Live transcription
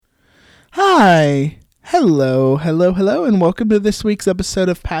Hi. Hello, and welcome to this week's episode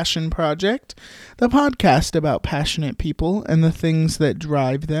of Passion Project, the podcast about passionate people and the things that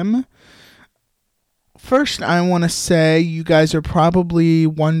drive them. First, I want to say you guys are probably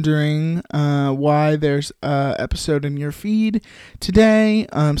wondering why there's an episode in your feed today.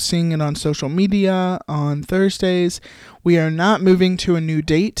 I'm seeing it on social media on Thursdays. We are not moving to a new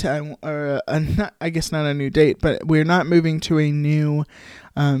date. I guess not a new date, but we're not moving to a new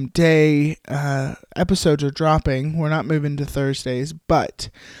day. Episodes are dropping. We're not moving to Thursdays, but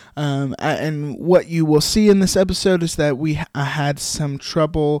and what you will see in this episode is that we had some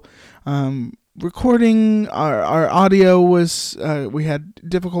trouble recording. Our audio was we had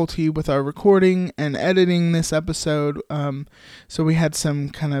difficulty with our recording and editing this episode, so we had some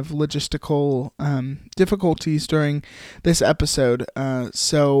kind of logistical difficulties during this episode,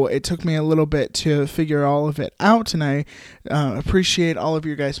 so it took me a little bit to figure all of it out, and I appreciate all of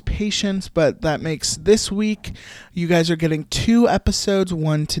your guys' patience. But that makes this week, you guys are getting 2 episodes,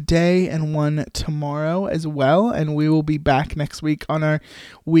 one today and one tomorrow as well, and we will be back next week on our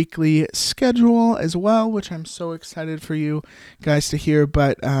weekly schedule as well, which I'm so excited for you guys to hear.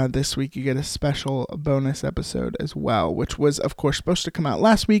 But this week you get a special bonus episode as well, which was of course supposed to come out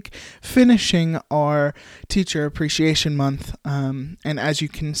last week, finishing our Teacher Appreciation Month, and as you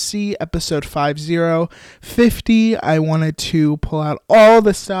can see, episode 50, I wanted to pull out all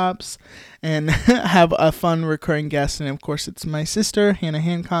the stops and have a fun recurring guest, and of course it's my sister Hannah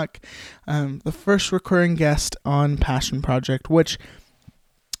Hancock, the first recurring guest on Passion Project, which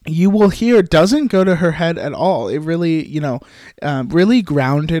you will hear doesn't go to her head at all. It really, really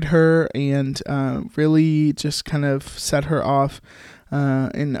grounded her and really just kind of set her off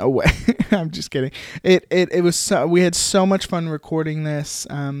in a way. I'm just kidding. It was so, we had so much fun recording this.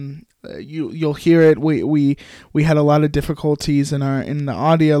 You'll hear it. We had a lot of difficulties in the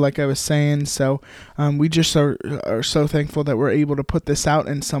audio, like I was saying. So we just are so thankful that we're able to put this out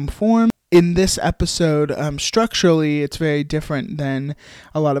in some form. In this episode, structurally, it's very different than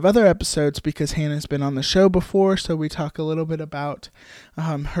a lot of other episodes because Hannah's been on the show before, so we talk a little bit about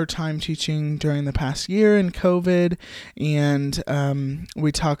her time teaching during the past year in COVID, and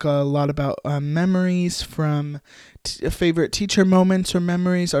we talk a lot about memories from favorite teacher moments or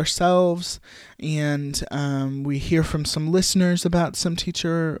memories ourselves, and we hear from some listeners about some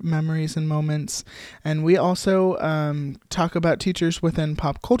teacher memories and moments, and we also talk about teachers within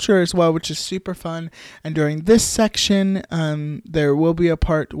pop culture as well, which is super fun. And during this section, there will be a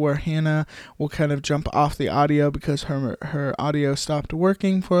part where Hannah will kind of jump off the audio because her audio stopped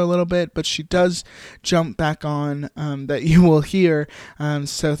working for a little bit, but she does jump back on, that you will hear.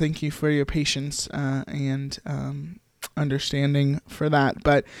 So thank you for your patience and understanding for that.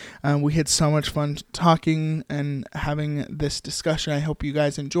 But we had so much fun talking and having this discussion. I hope you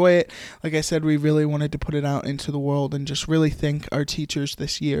guys enjoy it. Like I said, we really wanted to put it out into the world and just really thank our teachers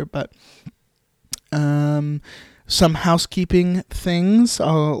this year. But some housekeeping things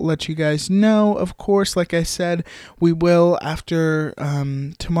I'll let you guys know. Of course, like I said, we will, after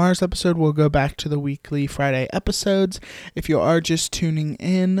tomorrow's episode, we'll go back to the weekly Friday episodes. If you are just tuning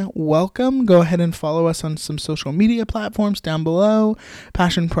in, welcome. Go ahead and follow us on some social media platforms down below,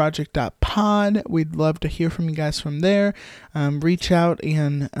 passionproject.pod. We'd love to hear from you guys from there. Reach out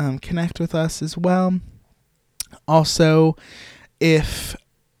and connect with us as well. Also, if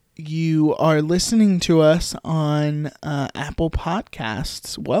you are listening to us on Apple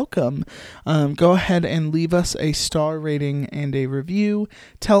Podcasts, welcome. Go ahead and leave us a star rating and a review.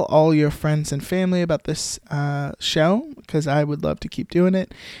 Tell all your friends and family about this show, because I would love to keep doing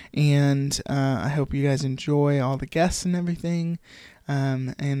it. And I hope you guys enjoy all the guests and everything.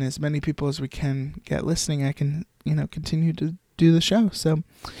 And as many people as we can get listening, I can, continue to do the show. So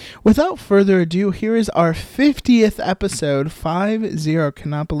without further ado, here is our 50th episode, 50,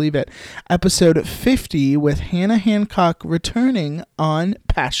 cannot believe it, episode 50 with Hannah Hancock returning on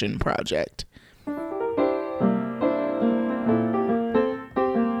Passion Project.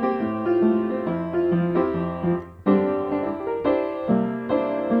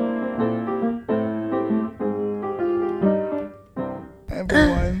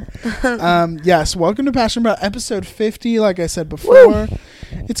 Yes, welcome to Passion Project, episode 50. Like I said before, woo!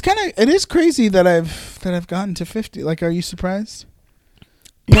 It is crazy that I've gotten to 50. Like, are you surprised?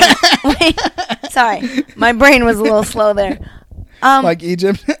 No, wait, sorry, my brain was a little slow there. Like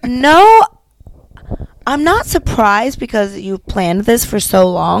Egypt? No, I'm not surprised because you planned this for so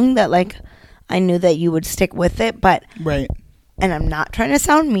long that I knew that you would stick with it. But right, and I'm not trying to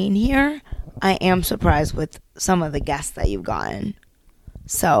sound mean here, I am surprised with some of the guests that you've gotten.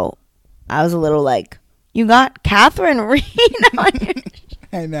 So I was a little you got Catherine Reed on your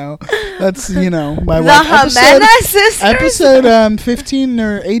I know. That's, my The wife. Jimenez sisters. Episode 15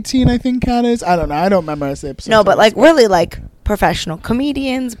 or 18, I think Kat is. I don't know. I don't memorize the episode. No, but like really like professional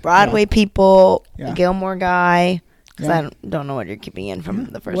comedians, Broadway people, Gilmore guy. Because I don't know what you're keeping in from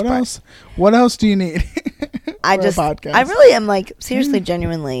the first part. What else do you need? I really am like seriously,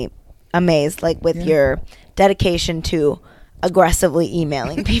 genuinely amazed like with your dedication to aggressively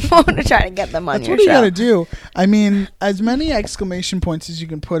emailing people to try to get them on your show. That's what you gotta do. I mean, as many exclamation points as you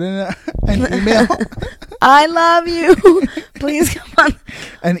can put in an email. I love you. Please come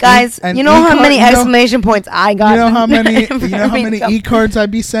on, guys. You know how many exclamation points I got. You know how many e-cards I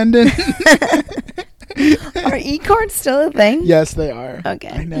be sending. Are e-cards still a thing? Yes, they are. Okay.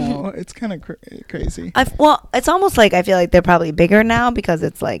 I know. It's kind of crazy. Well, it's almost like I feel like they're probably bigger now because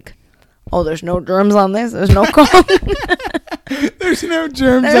it's like, oh, there's no germs on this. There's no COVID. There's no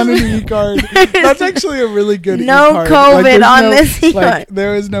germs on an e-card. That's actually a really good e-card. No COVID on this e-card. Like,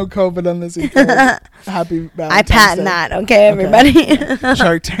 there is no COVID on this e-card. Happy Valentine's I patent that. Okay, everybody.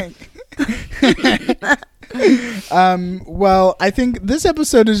 Shark Tank. Well, I think this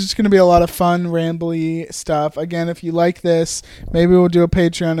episode is just going to be a lot of fun, rambly stuff. Again, if you like this, maybe we'll do a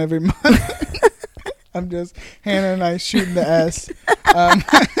Patreon every month. I'm just Hannah and I shooting the S.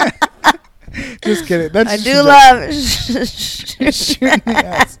 Just kidding. I do love shooting the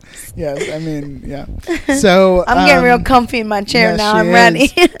S. Yes, I mean, yeah. So I'm getting real comfy in my chair now. I'm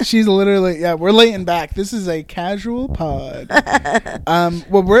ready. She's literally, we're laying back. This is a casual pod.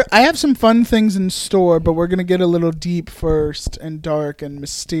 Well, I have some fun things in store, but we're gonna get a little deep first, and dark, and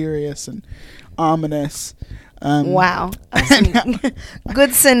mysterious, and ominous. Wow.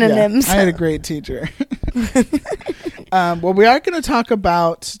 Good synonyms. Yeah, I had a great teacher. Well, we are going to talk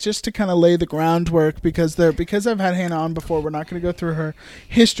about, just to kind of lay the groundwork, because I've had Hannah on before, we're not going to go through her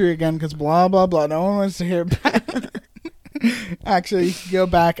history again, because blah, blah, blah. No one wants to hear about it. Actually, you can go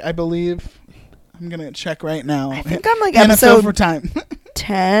back, I believe. I'm going to check right now. I think I'm like Hannah, episode for time.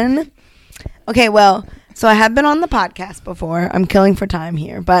 10. Okay, well, so I have been on the podcast before. I'm killing for time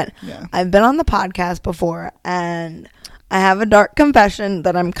here, but I've been on the podcast before, and I have a dark confession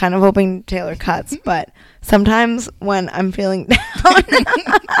that I'm kind of hoping Taylor cuts, but sometimes when I'm feeling down,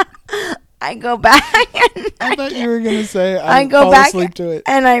 I go back and I thought you were going to say I go fall back asleep to it.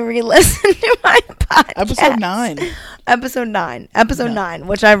 And I re-listen to my podcast. Episode 9,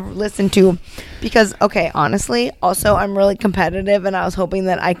 which I've listened to because, okay, honestly, also I'm really competitive, and I was hoping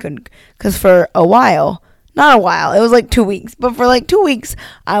that I could, because for a while, not a while, it was like 2 weeks, but for like 2 weeks,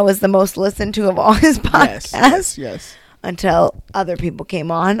 I was the most listened to of all his podcasts. Yes. Until other people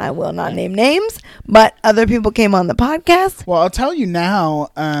came on. I will not name names, but other people came on the podcast. Well, I'll tell you now,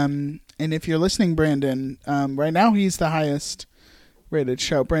 and if you're listening, Brandon, right now he's the highest rated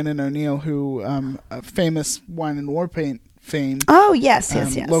show. Brandon O'Neill, who a famous Wine and War Paint fame. Oh, yes.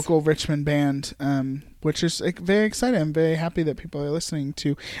 Local Richmond band, which is very exciting. I'm very happy that people are listening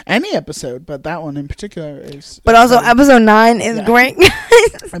to any episode, but that one in particular is. But also, episode 9 is great.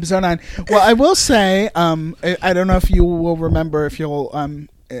 Episode 9. Well, I will say, I don't know if you will remember, if you'll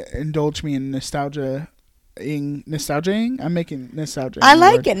indulge me in nostalgia. I'm making nostalgia. I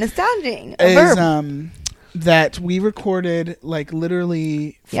like it. Nostalgia. That we recorded like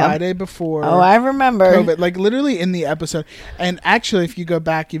literally Friday before. Oh, I remember. COVID, like literally in the episode. And actually, if you go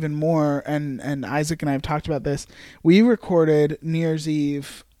back even more, and Isaac and I have talked about this, we recorded New Year's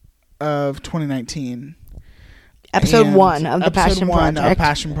Eve of 2019. Episode 1 of the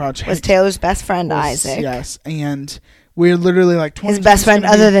Passion Project was Taylor's best friend, Isaac. Yes, and we're literally like his best friend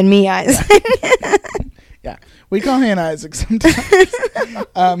other than me, Isaac. Yeah, we call Hannah Isaac sometimes.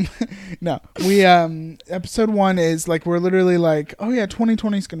 No, we episode 1 is like, we're literally like, oh yeah,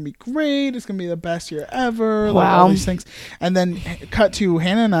 2020 is gonna be great. It's gonna be the best year ever. Wow. Like all these things, and then cut to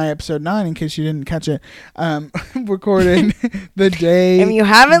Hannah and I, episode 9, in case you didn't catch it. Recorded the day. If you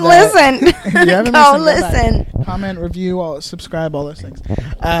haven't listened, go listen. Comment, review, subscribe, all those things.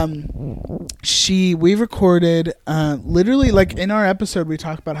 We recorded literally, like in our episode, we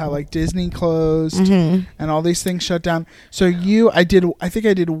talked about how like Disney closed and all these things shut down. So I think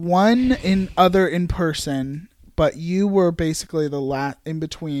I did one in person, but you were basically the last in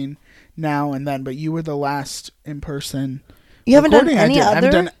between now and then. But you were the last in person. You haven't done any other? I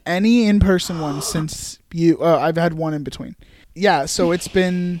haven't done any in person ones since you. I've had one in between. Yeah, so it's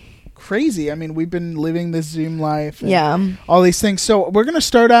been crazy. I mean, we've been living this Zoom life and all these things. So we're going to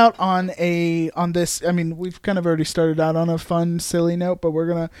start out on this. I mean, we've kind of already started out on a fun, silly note, but we're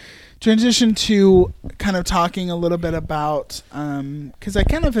going to transition to kind of talking a little bit about, because I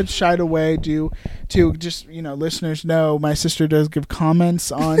kind of had shied away to just, listeners know my sister does give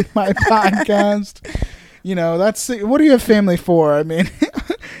comments on my podcast. That's, what do you have family for? I mean,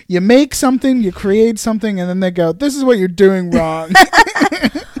 you make something, you create something, and then they go, this is what you're doing wrong.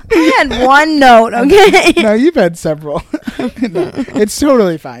 I had one note, okay? No, you've had several. No, it's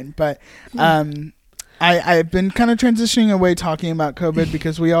totally fine. But I've been kind of transitioning away talking about COVID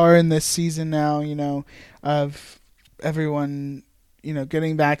because we are in this season now, you know, of everyone, you know,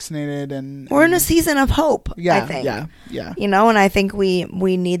 getting vaccinated, and we're in a season of hope. Yeah, I think. Yeah. You know, and I think we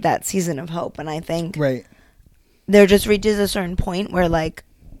need that season of hope, and I think right. There just reaches a certain point where, like,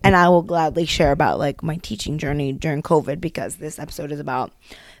 and I will gladly share about like my teaching journey during COVID because this episode is about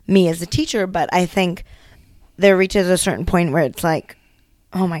me as a teacher, but I think there reaches a certain point where it's like,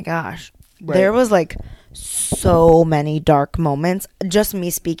 oh my gosh, there was like so many dark moments. Just me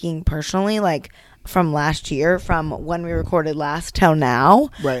speaking personally, like from last year, from when we recorded last till now.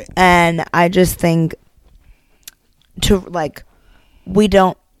 Right. And I just think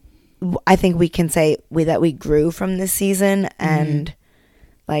I think we can say that we grew from this season, and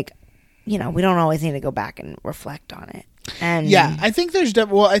like, you know, we don't always need to go back and reflect on it. And yeah, I think there's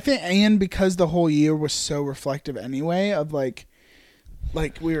and because the whole year was so reflective anyway of like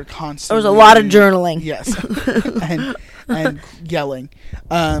we were constantly, there was a lot of journaling. Yes. and yelling.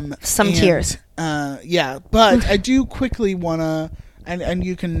 Tears. Yeah, but I do quickly want to, and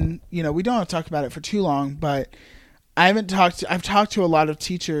you can, you know, we don't have to talk about it for too long, but I've talked to a lot of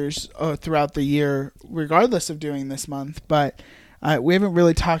teachers throughout the year, regardless of doing this month, but we haven't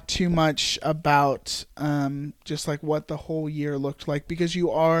really talked too much about just like what the whole year looked like, because you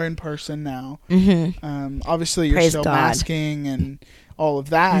are in person now. Mm-hmm. Obviously, you're still masking and all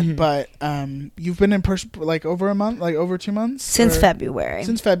of that, but you've been in person like over a month, like over 2 months? Since February.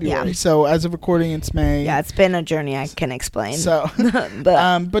 Yeah. So as of recording, it's May. Yeah, it's been a journey I can explain. So,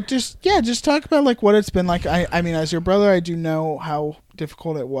 but just talk about like what it's been like. I mean, as your brother, I do know how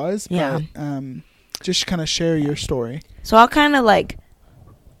difficult it was, but just kind of share your story. So I'll kind of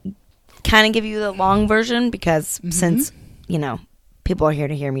give you the long version because since, you know, people are here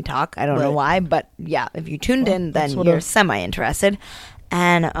to hear me talk. I don't know why, but yeah, if you tuned in, then you're semi-interested.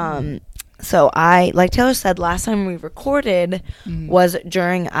 And so like Taylor said, last time we recorded was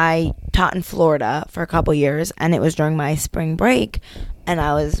during, I taught in Florida for a couple years, and it was during my spring break, and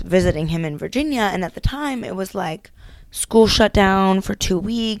I was visiting him in Virginia, and at the time it was like school shut down for 2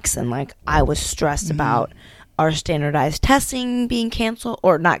 weeks, and like I was stressed about our standardized testing being canceled,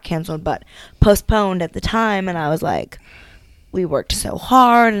 or not canceled, but postponed at the time, and I was like, we worked so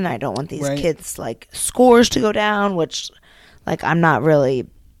hard, and I don't want these kids' like scores to go down, which like I'm not really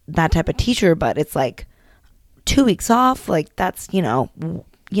that type of teacher, but it's like 2 weeks off, like that's, you know,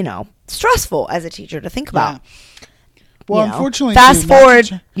 stressful as a teacher to think about. Well, unfortunately, fast forward.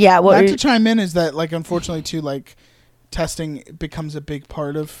 To chime in is that like unfortunately too, like testing becomes a big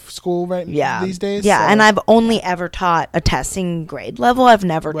part of school these days. Yeah, and I've only ever taught a testing grade level. I've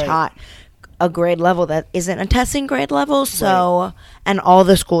never taught a grade level that isn't a testing grade level. So, and all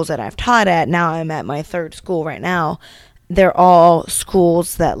the schools that I've taught at, now I'm at my third school right now, they're all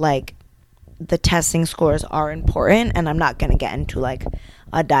schools that like the testing scores are important, and I'm not going to get into like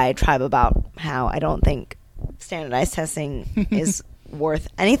a diatribe about how I don't think standardized testing is worth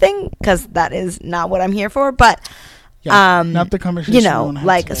anything, because that is not what I'm here for, but not the conversation, you know,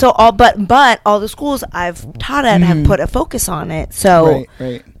 like today. So all but all the schools I've taught at have put a focus on it. So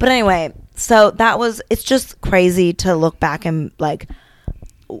but anyway, so it's just crazy to look back and like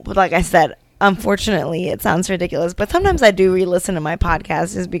I said, unfortunately it sounds ridiculous, but sometimes I do re-listen to my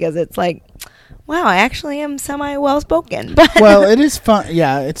podcast just because it's like, wow, I actually am semi well spoken. But well, it is fun.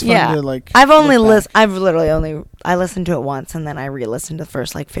 Yeah, it's fun to like. I listened to it once, and then I re-listened to the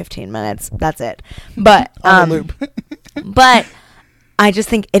first like 15 minutes. That's it. But loop. but I just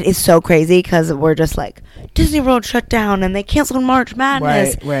think it is so crazy because we're just like, Disney World shut down and they canceled March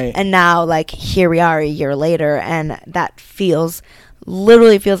Madness, right? And now like here we are a year later, and that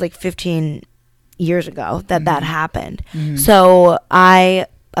literally feels like 15 years ago that happened. So I,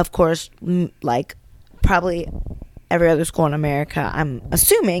 of course, like probably every other school in America, I'm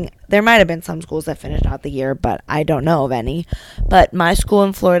assuming there might have been some schools that finished out the year, but I don't know of any. But my school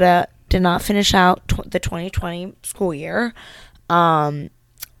in Florida did not finish out the 2020 school year,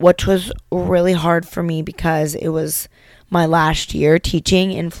 which was really hard for me because it was my last year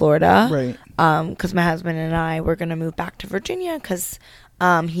teaching in Florida. Right. Because my husband and I were going to move back to Virginia because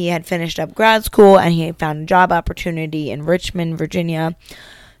he had finished up grad school and he had found a job opportunity in Richmond, Virginia.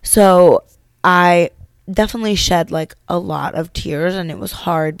 So I definitely shed like a lot of tears, and it was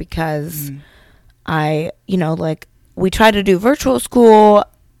hard because we tried to do virtual school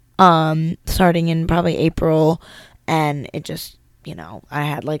starting in probably April, and it just, I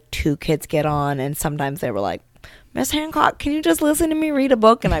had like 2 kids get on, and sometimes they were like Miss Hancock, can you just listen to me read a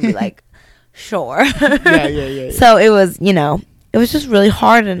book? And I'd be like, sure. Yeah. So it was, it was just really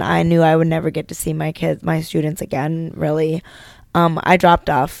hard, and I knew I would never get to see my students again, really. I dropped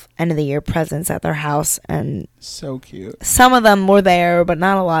off end of the year presents at their house, and so cute. Some of them were there, but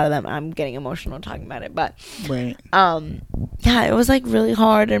not a lot of them. I'm getting emotional talking about it, but right. Yeah, it was like really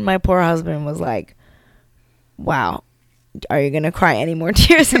hard, and my poor husband was like, wow, are you gonna cry any more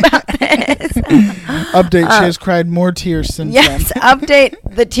tears about this? Update, she has cried more tears since then. Yes, update,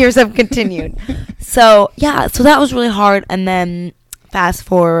 the tears have continued. So that was really hard. And then fast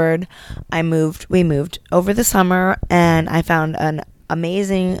forward, we moved over the summer, and I found an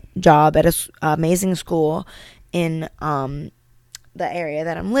amazing job at an amazing school in the area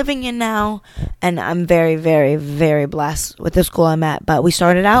that I'm living in now, and I'm very, very, very blessed with the school I'm at. But we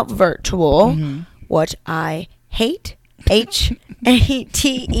started out virtual, which I hate. HATE.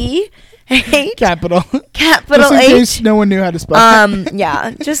 Hate. Capital Just in H. case no one knew how to spell.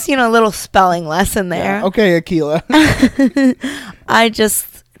 Yeah, just a little spelling lesson there. Yeah. Okay, Akila. I just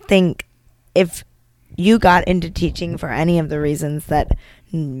think if you got into teaching for any of the reasons that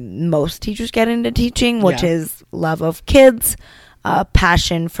most teachers get into teaching, which is love of kids,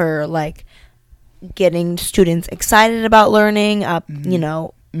 passion for like getting students excited about learning,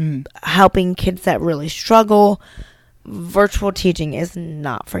 helping kids that really struggle, virtual teaching is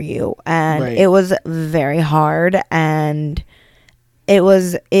not for you. And it was very hard, and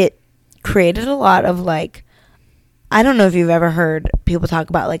it created a lot of like, I don't know if you've ever heard people talk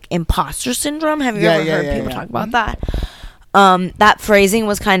about like imposter syndrome. Have you ever heard people talk about that? That phrasing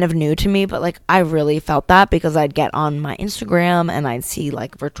was kind of new to me, but like I really felt that because I'd get on my Instagram and I'd see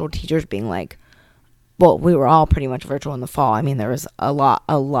like virtual teachers being like, well, we were all pretty much virtual in the fall. I mean, there was a lot.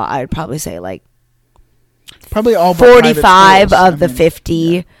 I'd probably say like probably all 45 of the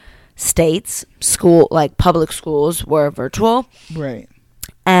 50 states like public schools were virtual. Right.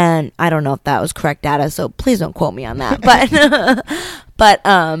 And I don't know if that was correct data, so please don't quote me on that. But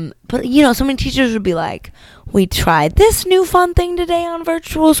so many teachers would be like, we tried this new fun thing today on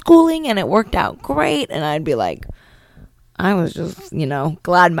virtual schooling and it worked out great. And I'd be like, I was just,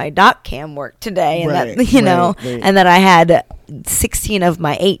 glad my doc cam worked today, and and that I had 16 of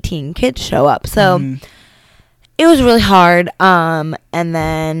my 18 kids show up. So it was really hard. And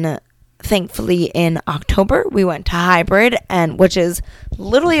then thankfully in October we went to hybrid, and which is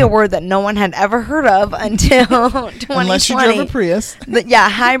literally a word that no one had ever heard of until 2020. Unless you drove a Prius.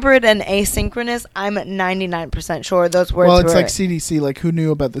 Hybrid and asynchronous, I'm 99% sure those words. Well, it's like CDC. Like, who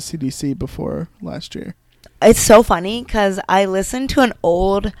knew about the CDC before last year? It's so funny because I listened to an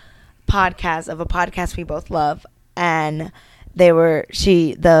old podcast of a podcast we both love, and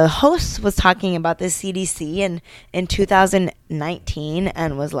the host was talking about the CDC in 2019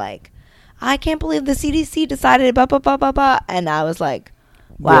 and was like, I can't believe the CDC decided blah, blah, blah, blah, blah. And I was like,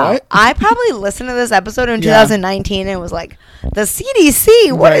 wow. What? I probably listened to this episode in 2019 and was like, the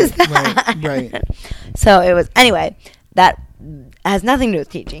CDC, what is that? Right. So it was, anyway, that has nothing to do with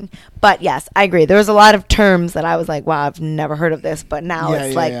teaching. But yes, I agree. There was a lot of terms that I was like, wow, I've never heard of this. But now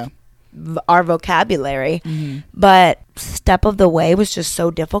it's our vocabulary. But step of the way was just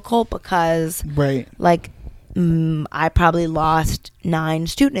so difficult because like I probably lost 9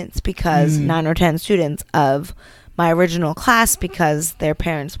 students because 9 or 10 students of my original class because their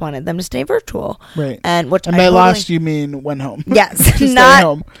parents wanted them to stay virtual. Right. And by lost you mean went home. Yes. Not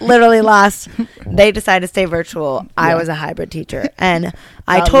home. Literally lost. They decided to stay virtual. I was a hybrid teacher, and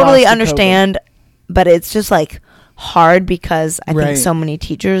I totally understand, but it's just like hard because I think so many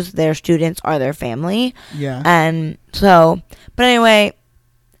teachers, their students are their family. Yeah. And so, but anyway,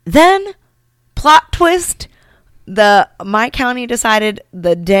 then plot twist, my county decided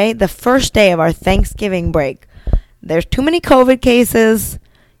the first day of our Thanksgiving break, there's too many COVID cases.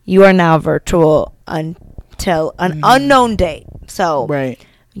 You are now virtual until an unknown date. So,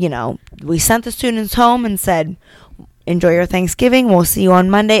 we sent the students home and said, enjoy your Thanksgiving. We'll see you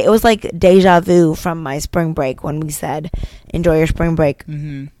on Monday. It was like deja vu from my spring break when we said, enjoy your spring break.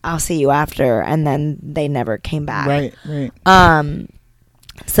 I'll see you after. And then they never came back. Right.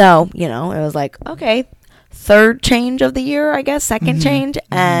 So, it was like, okay, third change of the year, I guess, second change.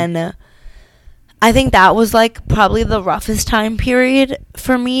 And I think that was like probably the roughest time period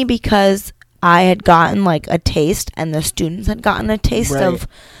for me because I had gotten like a taste and the students had gotten a taste of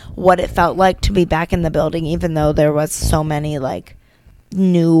what it felt like to be back in the building, even though there was so many like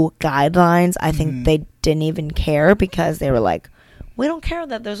new guidelines. I think they didn't even care because they were like, we don't care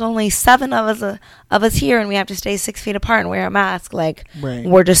that there's only 7 of us here and we have to stay 6 feet apart and wear a mask. Like,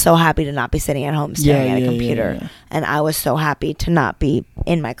 we're just so happy to not be sitting at home staring at a computer. Yeah. And I was so happy to not be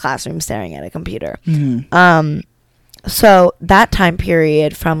in my classroom staring at a computer. So that time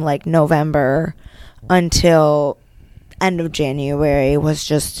period from like November until end of January was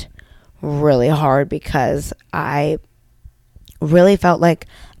just really hard because I really felt like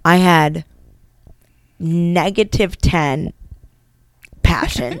I had -10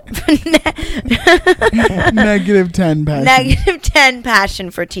 passion. -10 passion. -10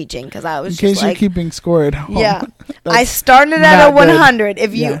 passion for teaching because I was in case just like, you're keeping score at home. Yeah, I started at a 100.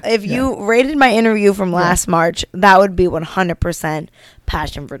 If you rated my interview from last March, that would be 100%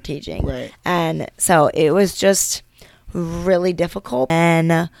 passion for teaching. Right. And so it was just really difficult.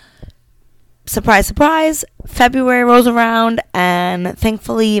 And surprise, surprise, February rolls around, and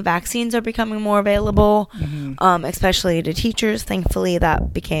thankfully vaccines are becoming more available, especially to teachers. Thankfully,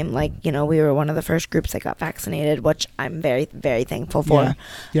 that became like, you know, we were one of the first groups that got vaccinated, which I'm very, very thankful for.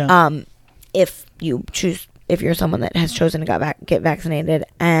 If you're someone that has chosen to get vaccinated,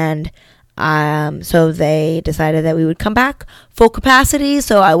 and so they decided that we would come back full capacity,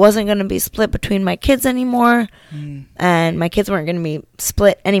 so I wasn't going to be split between my kids anymore, and my kids weren't going to be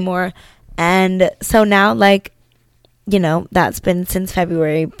split anymore. And so now, like, you know, that's been since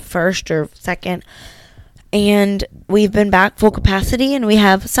February 1st or 2nd, and we've been back full capacity, and we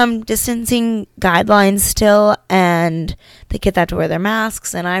have some distancing guidelines still, and the kids have to wear their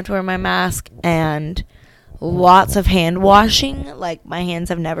masks, and I have to wear my mask, and lots of hand washing. Like, my hands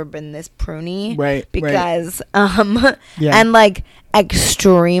have never been this pruny. Right. Because, and, like,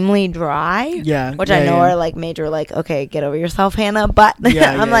 extremely dry. Yeah. Which I know are, like, major, like, okay, get over yourself, Hannah. But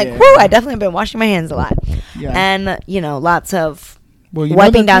I'm like, whoo, I definitely been washing my hands a lot. Yeah. And, you know, lots of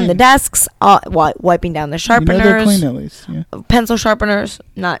wiping down the desks, wiping down the sharpeners. You know they're clean at least. Yeah. Pencil sharpeners,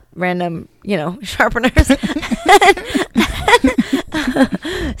 not random, you know, sharpeners.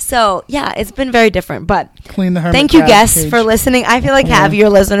 So yeah, it's been very different, but clean the thank you guests for listening. I feel like half your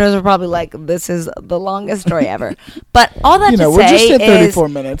listeners are probably like, this is the longest story ever, but all that to we're say just at 34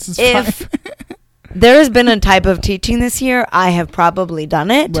 minutes. It's if fine. there has been a type of teaching this year, I have probably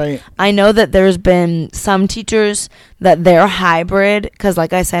done it. Right. I know that there's been some teachers that they're hybrid, because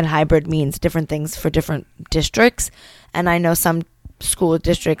like I said, hybrid means different things for different districts, and I know some school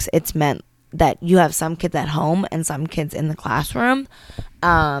districts it's meant that you have some kids at home and some kids in the classroom.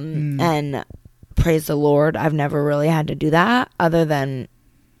 And praise the Lord, I've never really had to do that other than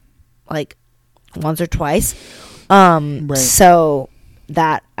like once or twice. So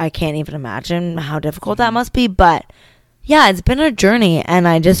that I can't even imagine how difficult that must be. But yeah, it's been a journey, and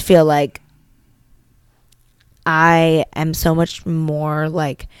I just feel like I am so much more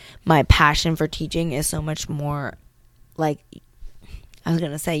like, my passion for teaching is so much more like, I was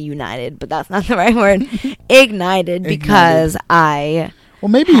going to say united, but that's not the right word. Ignited, because well,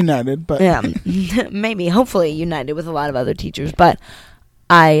 maybe united, but yeah, maybe, hopefully united with a lot of other teachers. But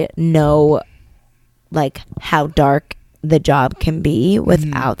I know like how dark the job can be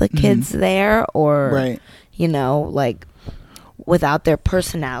without the kids there, or you know, like without their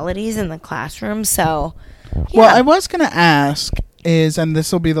personalities in the classroom. So yeah. Well, I was going to ask and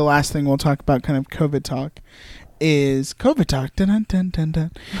this will be the last thing we'll talk about, kind of COVID talk. Is COVID talk? Dun, dun, dun, dun,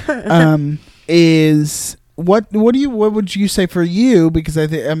 dun. Is what would you say for you? Because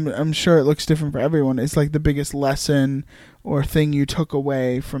I'm sure it looks different for everyone. It's like the biggest lesson or thing you took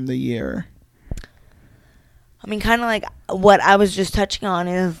away from the year. I mean, kind of like what I was just touching on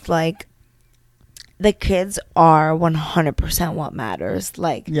is like, the kids are 100% what matters.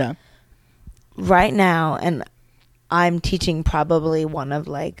 Like, yeah, right now, and I'm teaching probably one of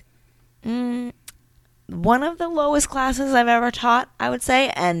the lowest classes I've ever taught, I would say.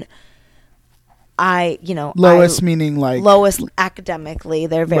 And meaning like lowest academically,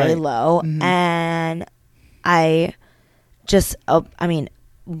 they're very low. And I just, I mean,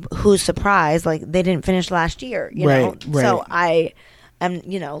 who's surprised? Like, they didn't finish last year, you know? Right. So I am,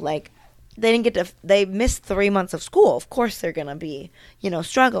 you know, like, they missed 3 months of school. Of course they're going to be, you know,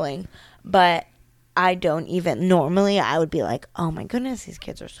 struggling. But I don't even, normally I would be like, oh my goodness, these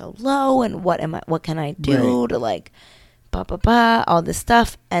kids are so low, and what can I do to like, all this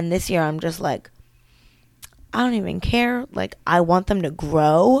stuff. And this year I'm just like, I don't even care. Like, I want them to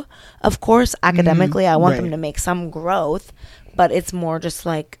grow. Of course, academically, I want them to make some growth, but it's more just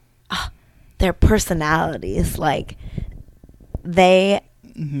like their personalities. Like,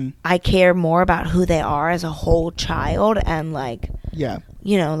 I care more about who they are as a whole child, and like, yeah,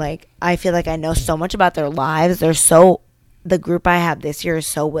 you know, like, I feel like I know so much about their lives. The group I have this year is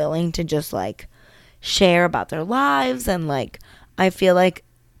so willing to just like share about their lives, and like, I feel like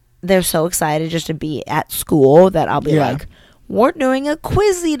they're so excited just to be at school that I'll be like, we're doing a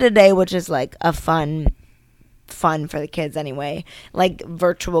quizzy today, which is like a fun for the kids anyway, like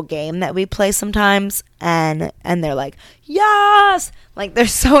virtual game that we play sometimes, and they're like, yes, like they're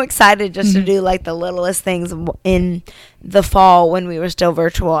so excited just to do like the littlest things. In the fall when we were still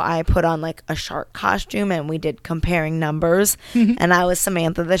virtual, I put on like a shark costume and we did comparing numbers, and I was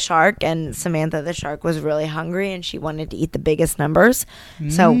Samantha the shark, and Samantha the shark was really hungry and she wanted to eat the biggest numbers,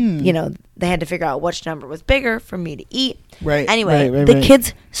 so they had to figure out which number was bigger for me to eat. Anyway, the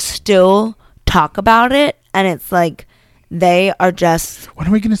kids still talk about it, and it's like they are just, when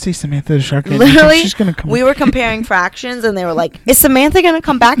are we going to see Samantha the shark? Literally, she's gonna come. We were comparing fractions, and they were like, is Samantha going to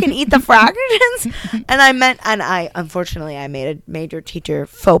come back and eat the fractions? And I unfortunately I made a major teacher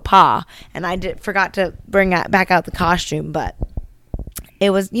faux pas, and I forgot to bring back out the costume, but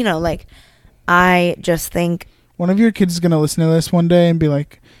it was, like, I just think one of your kids is going to listen to this one day and be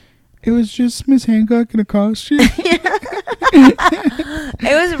like, it was just Miss Hancock in a costume.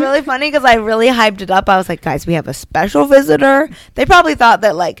 It was really funny because I really hyped it up. I was like, guys, we have a special visitor. They probably thought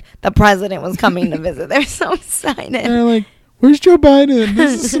that like the president was coming to visit. They're so excited. They're like, where's Joe Biden?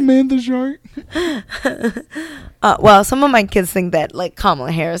 This is Samantha Shark. Well, some of my kids think that like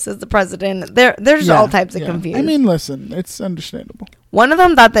Kamala Harris is the president. There's all types of confusion. I mean, listen, it's understandable. One of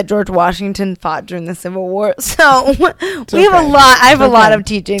them thought that George Washington fought during the Civil War. So we have a lot. I have a lot of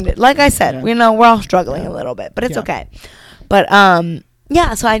teaching. Like I said, we're all struggling a little bit, but it's okay. But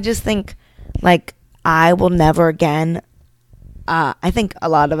so I just think like I will never again. I think a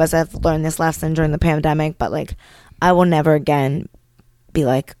lot of us have learned this lesson during the pandemic, but like I will never again be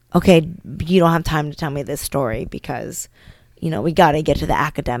like, okay, you don't have time to tell me this story because we got to get to the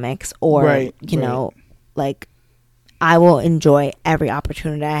academics, or like. I will enjoy every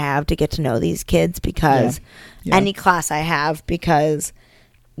opportunity I have to get to know these kids, because any class I have, because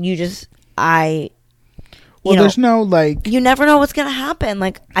there's no like, you never know what's going to happen.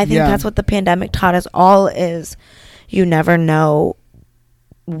 Like, I think that's what the pandemic taught us all, is you never know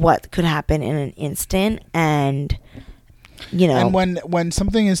what could happen in an instant. And, and when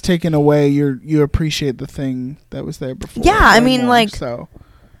something is taken away, you appreciate the thing that was there before. Yeah. I mean,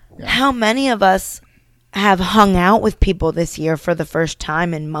 how many of us have hung out with people this year for the first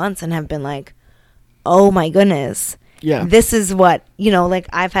time in months and have been like, oh my goodness, this is what, like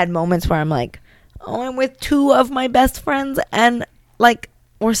I've had moments where I'm like, oh, I'm with two of my best friends and like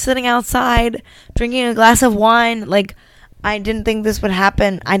we're sitting outside drinking a glass of wine. Like, I didn't think this would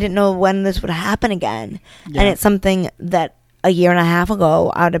happen. I didn't know when this would happen again. And it's something that a year and a half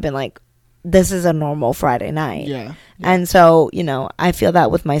ago I would have been like, this is a normal Friday night. And so I feel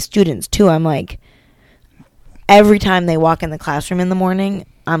that with my students too. I'm like, every time they walk in the classroom in the morning,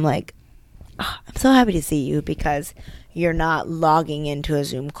 I'm like, oh, I'm so happy to see you, because you're not logging into a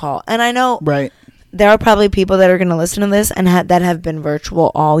Zoom call. And I know there are probably people that are going to listen to this and that have been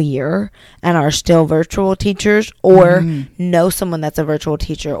virtual all year and are still virtual teachers, or know someone that's a virtual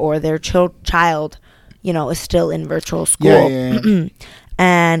teacher, or their child, is still in virtual school.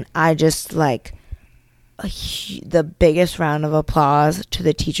 And I just like the biggest round of applause to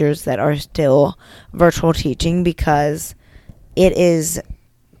the teachers that are still virtual teaching, because it is,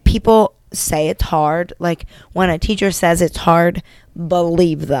 people say it's hard. Like, when a teacher says it's hard,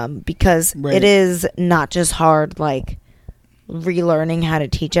 believe them, because it is not just hard like relearning how to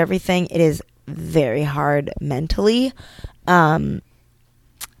teach everything. It is very hard mentally. So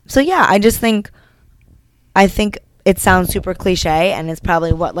yeah, I think it sounds super cliche, and it's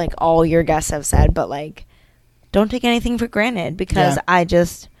probably what like all your guests have said, but like, don't take anything for granted, because I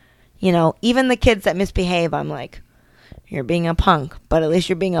just, even the kids that misbehave, I'm like, you're being a punk, but at least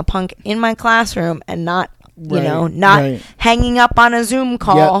you're being a punk in my classroom and not, hanging up on a Zoom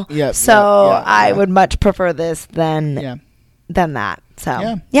call. I would much prefer this than that.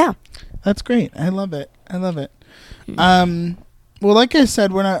 So, That's great. I love it. Well, like I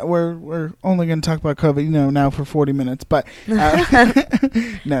said, we're only going to talk about COVID, now for 40 minutes, but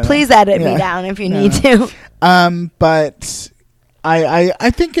no, please edit me down if you need to. But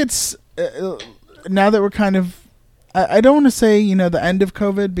I think it's now that we're kind of, I don't want to say the end of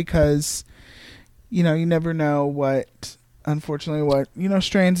COVID, because you never know what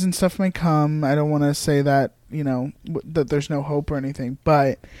strains and stuff may come. I don't want to say that that there's no hope or anything,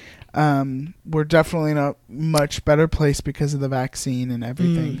 but we're definitely in a much better place because of the vaccine and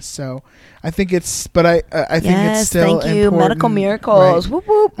everything. So I think it's, but I think it's still thank you, important, medical miracles. Right? Whoop,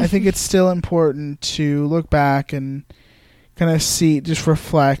 whoop. I think it's still important to look back and kind of just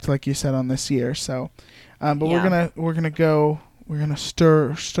reflect, like you said, on this year. So, but we're gonna go we're gonna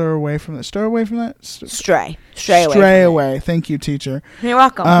stir away from that. Stray away. Thank you, teacher. You're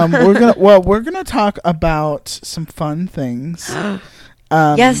welcome. We're gonna talk about some fun things.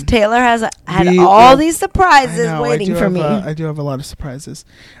 Yes, Taylor has had all these surprises waiting for me. I do have a lot of surprises.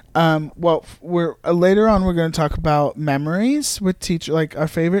 We're later on. We're going to talk about memories with teacher, like our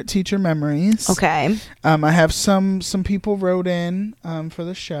favorite teacher memories. Okay. I have some people wrote in for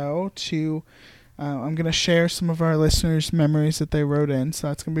the show to. I'm going to share some of our listeners' memories that they wrote in, so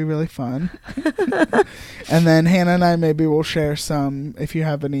that's going to be really fun. And then Hannah and I maybe will share some if you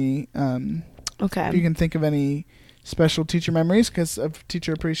have any. Okay. If you can think of any special teacher memories, because of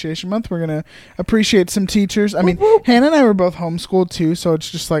Teacher Appreciation Month, we're gonna appreciate some teachers. I mean, Hannah and I were both homeschooled too, so it's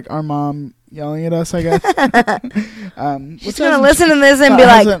just like our mom yelling at us, I guess. She's gonna listen to this and be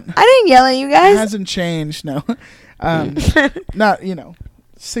like, "I didn't yell at you guys." It hasn't changed, no. Not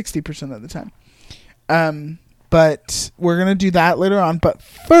 60% of the time. But we're gonna do that later on. But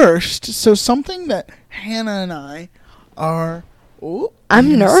first, so something that Hannah and I are.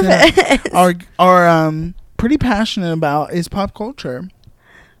 I'm nervous. Are pretty passionate about is pop culture,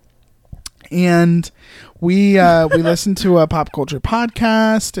 and we listen to a pop culture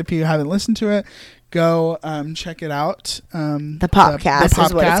podcast. If you haven't listened to it, go check it out. The podcast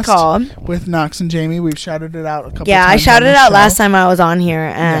is what it's called, with Knox and Jamie. We've shouted it out a couple. Yeah, times. I shouted it out last time I was on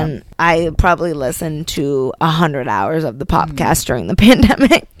here, and I probably listened to 100 hours of the podcast during the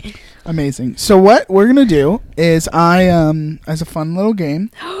pandemic. Amazing. So what we're gonna do is as a fun little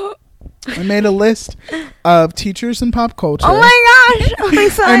game. I made a list of teachers in pop culture. Oh my gosh! I'm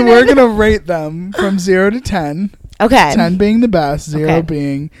excited. And we're going to rate them from 0 to 10. Okay. 10 being the best, 0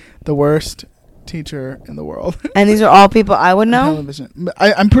 being the worst teacher in the world. And these are all people I would know? Television.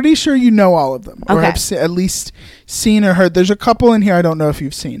 I'm pretty sure you know all of them. Or have at least seen or heard. There's a couple in here I don't know if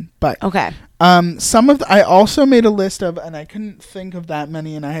you've seen. But okay. I also made a list of, and I couldn't think of that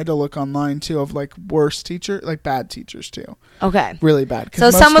many, and I had to look online too, of like worst teacher, like bad teachers too. Okay. Really bad.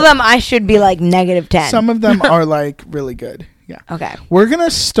 So some of them I should be like -10. Some of them are like really good. Yeah. Okay. We're going to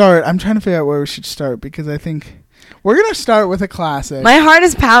start. I'm trying to figure out where we should start because I think we're going to start with a classic. My heart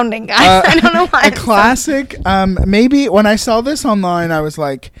is pounding, guys. I don't know why. A classic. Maybe when I saw this online, I was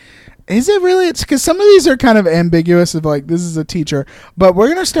like, is it really? It's because some of these are kind of ambiguous of like, this is a teacher. But we're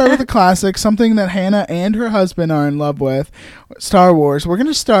going to start with a classic, something that Hannah and her husband are in love with, Star Wars. We're going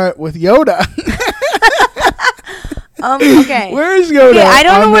to start with Yoda. Okay. Where is Yoda? Okay, I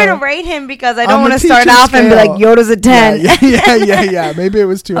don't know where to rate him because I don't want to start off and be like, Yoda's a 10. Yeah. Maybe it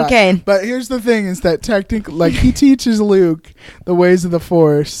was too high. But here's the thing is that technically, like, he teaches Luke the ways of the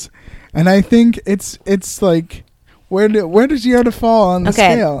Force. And I think it's like, where does Yoda fall on the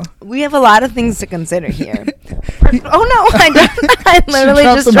scale? We have a lot of things to consider here. I literally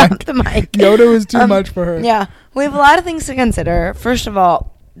just dropped the mic. Yoda was too much for her. Yeah. We have a lot of things to consider. First of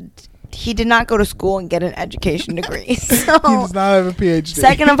all, he did not go to school and get an education degree. So he does not have a PhD.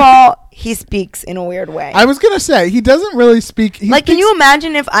 Second of all, he speaks in a weird way. I was going to say, he doesn't really speak. Can you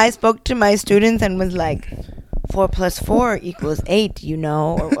imagine if I spoke to my students and was like, 4 + 4 = 8, you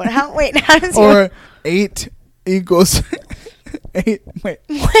know? Or how does or 8 equals 8. Wait.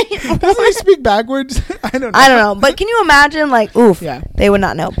 Doesn't he speak backwards? I don't know. But can you imagine, they would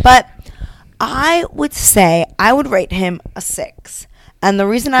not know. But I would say I would rate him a 6. And the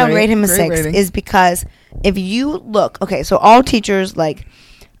reason I would rate him a 6 rating. is because if you look, so all teachers,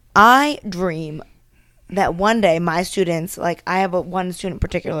 I dream that one day my students, I have one student in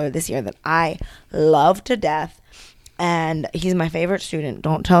particular this year that I love to death, and he's my favorite student.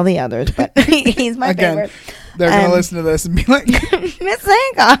 Don't tell the others, but he's my favorite. They're going to listen to this and be like, Miss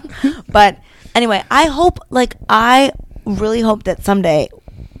Hancock. But anyway, I really hope that someday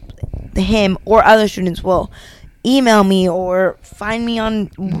him or other students will email me or find me on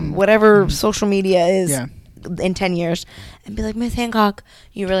whatever social media is in 10 years and be like, Miss Hancock,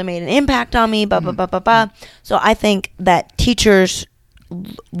 you really made an impact on me, blah, blah, blah, blah, blah. So I think that teachers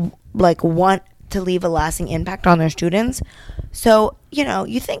want to leave a lasting impact on their students. So,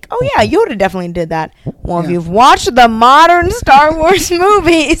 you think, oh yeah, Yoda definitely did that. Well, if you've watched the modern Star Wars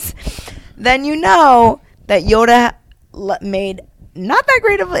movies, then you know that Yoda made not that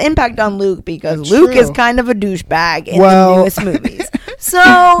great of an impact on Luke because That's Luke true. is kind of a douchebag in the newest movies. So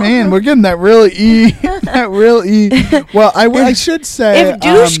man, we're getting that real E. Well, I should say, if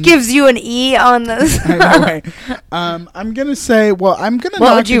douche gives you an E on this, I know, right? I'm gonna say, I'm gonna.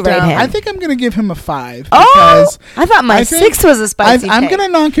 What would you rate him? I think I'm gonna give him a 5. Oh, I thought my 6 was a spicy. I'm gonna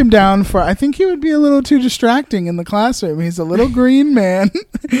knock him down for. I think he would be a little too distracting in the classroom. He's a little green man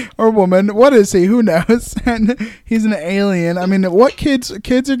or woman. What is he? Who knows? And he's an alien. I mean, what kids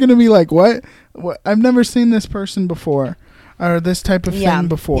are gonna be like? What? I've never seen this person before. or this type of thing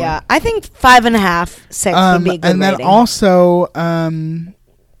before. Yeah, I think 5.5, 6 would be a good and then rating. also,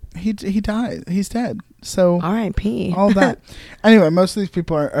 he died. He's dead. So R.I.P. all that. Anyway, most of these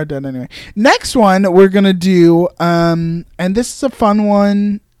people are dead anyway. Next one we're gonna do, and this is a fun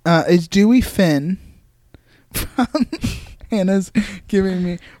one. Is Dewey Finn. Hannah's giving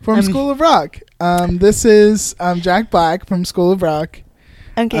me from School of Rock. This is Jack Black from School of Rock.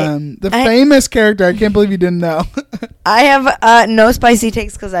 Okay. The famous character. I can't believe you didn't know. I have no spicy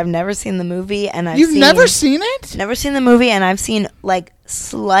takes because I've never seen the movie, and You've never seen it? Never seen the movie, and I've seen like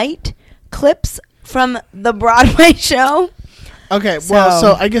slight clips from the Broadway show. Okay, well,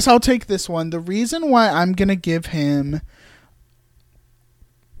 so I guess I'll take this one. The reason why I'm gonna give him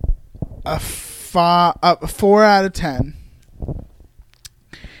a 4 out of 10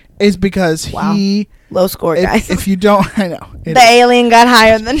 is because he low score, guys. If you don't, I know the alien got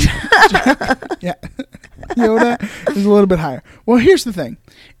higher than yeah, Yoda is a little bit higher. Well, here's the thing: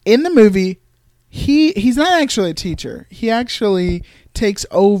 in the movie, he's not actually a teacher. He actually takes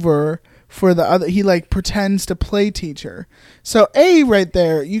over for the other. He like pretends to play teacher. So right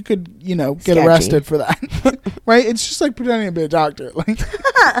there, you could get arrested for that, right? It's just like pretending to be a doctor, like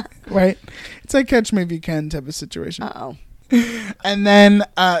right? It's like Catch Me If You Can type of situation. Uh-oh. And then,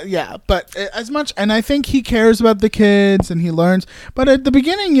 but as much, and I think he cares about the kids and he learns, but at the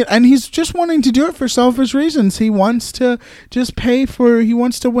beginning, and he's just wanting to do it for selfish reasons. He wants to just he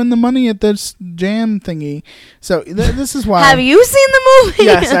wants to win the money at this jam thingy. So this is why. Have you seen the movie?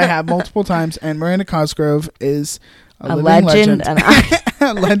 Yes, I have multiple times. And Miranda Cosgrove is a legend.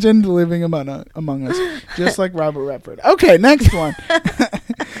 A legend living among us, just like Robert Redford. Okay, next one.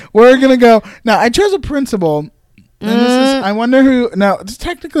 We're going to go. Now, I chose a principal. And this is, I wonder who, now, it's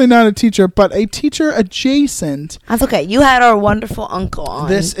technically not a teacher, but a teacher adjacent. That's okay. You had our wonderful uncle on.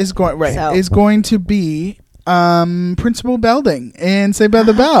 This is is going to be Principal Belding in Saved by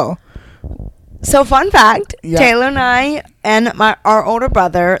the Bell. So, fun fact, Taylor and I and our older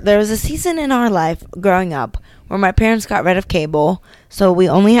brother, there was a season in our life growing up where my parents got rid of cable, so we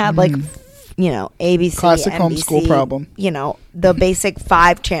only had ABC, classic NBC, homeschool problem. The basic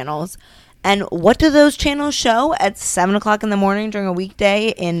 5 channels. And what do those channels show at 7 o'clock in the morning during a weekday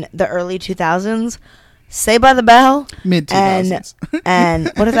in the early 2000s? Saved by the Bell. Mid-2000s.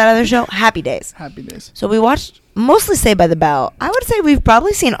 And what is that other show? Happy Days. Happy Days. So we watched mostly Saved by the Bell. I would say we've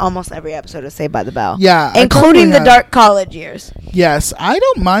probably seen almost every episode of Saved by the Bell. Yeah. Including the dark college years. Yes. I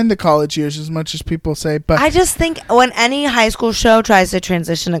don't mind the college years as much as people say, but I just think when any high school show tries to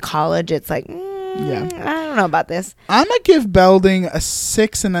transition to college, it's like, yeah, I don't know about this. I'm going to give Belding a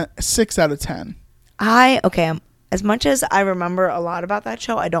 6 out of 10. As much as I remember a lot about that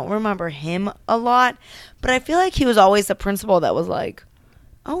show, I don't remember him a lot. But I feel like he was always the principal that was like,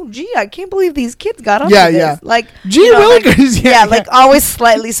 oh, gee, I can't believe these kids got up to this. Yeah. Like, gee, really? Like, like always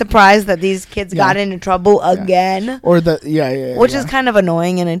slightly surprised that these kids got into trouble again. Or which is kind of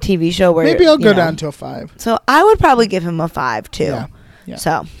annoying in a TV show where maybe I'll go down to a 5. So I would probably give him a 5 too. Yeah.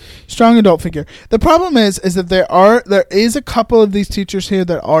 So strong adult figure. The problem is that there is a couple of these teachers here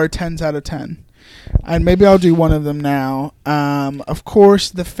that are 10s out of 10. And maybe I'll do one of them now. Of course,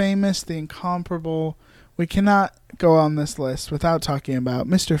 the famous, the incomparable. We cannot go on this list without talking about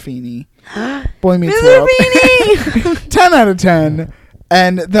Mr. Feeney. Boy Meets World. Mr. Feeney! 10 out of 10.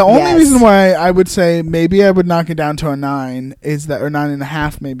 And the only reason why I would say maybe I would knock it down to a 9 is that, or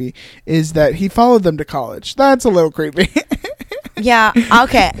 9.5 maybe, is that he followed them to college. That's a little creepy. Yeah,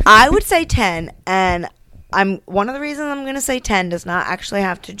 okay. I would say 10, and one of the reasons I'm going to say 10 does not actually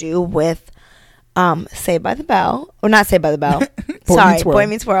have to do with Saved by the Bell, or not Saved by the Bell. Boy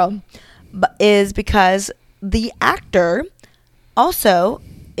Meets World, but is because the actor also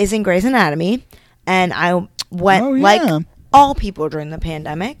is in Grey's Anatomy, and I went like all people during the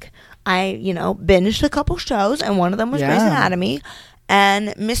pandemic. I binged a couple shows, and one of them was Grey's Anatomy. And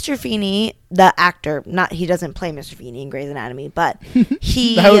Mr. Feeney, the actor, he doesn't play Mr. Feeney in Grey's Anatomy, but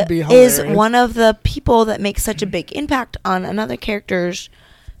he is one of the people that makes such a big impact on another character's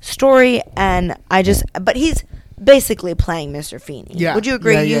story. And but he's basically playing Mr. Feeney. Yeah. Would you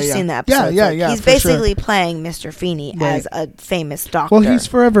agree? You've seen that episode. Yeah. He's basically playing Mr. Feeney as a famous doctor. Well, he's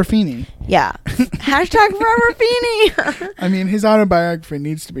Forever Feeney. Yeah. Hashtag Forever Feeney. I mean, his autobiography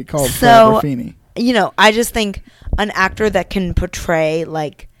needs to be called Forever Feeney. I just think an actor that can portray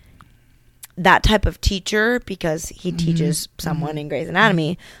like that type of teacher, because he teaches someone in Grey's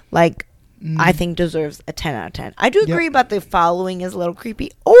Anatomy, like I think deserves a 10 out of 10. I do agree about the following is a little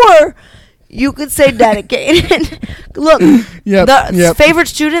creepy, or you could say dedicated. Look, the favorite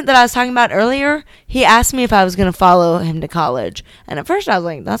student that I was talking about earlier, he asked me if I was going to follow him to college, and at first I was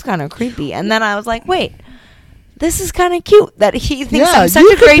like, that's kind of creepy, and then I was like, wait, this is kind of cute that he thinks Yeah, I'm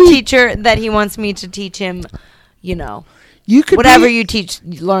such a great teacher that he wants me to teach him, you know, you could whatever you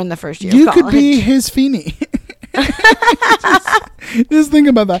learn the first year of college. You could be his Feeny. just think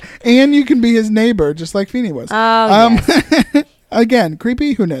about that. And you can be his neighbor, just like Feeny was. Yes. Again,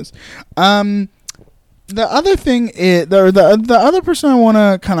 creepy, who knows? The other thing is, the other person I want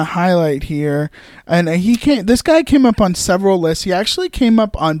to kind of highlight here, and this guy came up on several lists. He actually came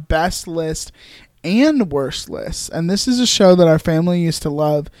up on best list and worst lists, and this is a show that our family used to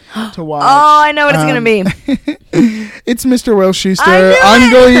love to watch. Oh, I know what it's gonna be. It's Mr. Will Schuester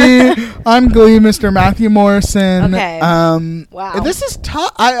on Glee, Mr. Matthew Morrison. Okay. Wow. This is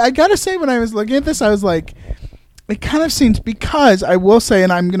tough. I gotta say, when I was looking at this, I was like, it kind of seems, because I will say,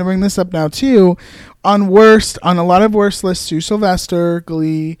 and I'm gonna bring this up now too, on a lot of worst lists, Sue Sylvester,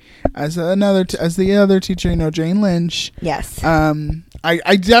 Glee, as the other teacher, Jane Lynch. Yes.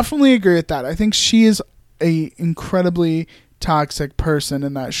 I definitely agree with that. I think she is a incredibly toxic person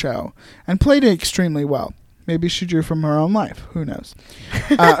in that show and played it extremely well. Maybe she drew from her own life. Who knows?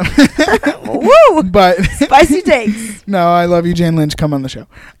 Woo! But spicy takes. No, I love you, Jane Lynch. Come on the show.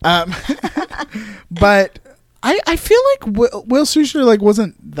 But I feel like Will Schuester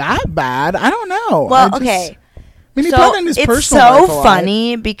wasn't that bad. I don't know. Well, okay. I mean, he brought in his personal life a lot. It's so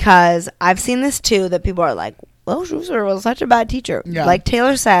funny because I've seen this too, that people are like, Will Schuester was such a bad teacher. Yeah. Like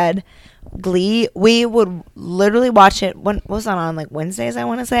Taylor said, Glee, we would literally watch it. When was that on? Like Wednesdays, I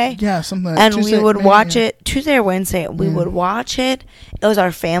want to say. Yeah, something like and Tuesday, we would watch it Tuesday or Wednesday. We would watch it. It was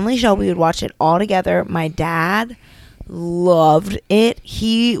our family show. We would watch it all together. My dad loved it.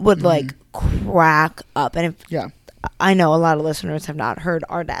 He would like crack up. And I know a lot of listeners have not heard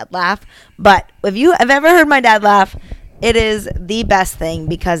our dad laugh, but if you have ever heard my dad laugh, it is the best thing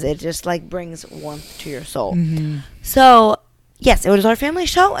because it just like brings warmth to your soul. Mm-hmm. So yes, it was our family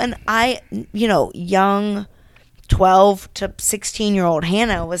show, and I, young 12 to 16-year-old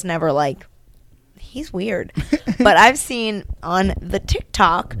Hannah was never like, he's weird. But I've seen on the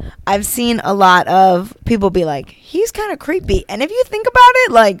TikTok, I've seen a lot of people be like, he's kind of creepy. And if you think about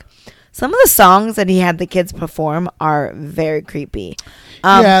it, like, some of the songs that he had the kids perform are very creepy.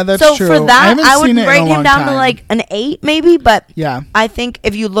 Yeah, that's true. So for that, I would rate him down to like an 8 maybe. But yeah, I think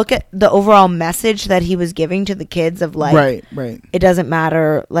if you look at the overall message that he was giving to the kids of like, right. It doesn't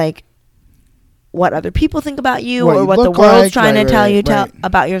matter like what other people think about you what or you what the look world's like, trying to tell you right.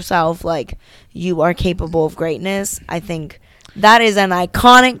 about yourself. Like, you are capable of greatness. I think that is an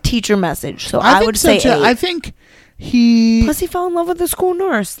iconic teacher message. So I would say 8. I think he... Plus he fell in love with the school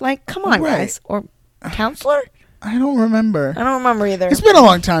nurse. Like, come on, guys. Or counselor? I don't remember. I don't remember either. It's been a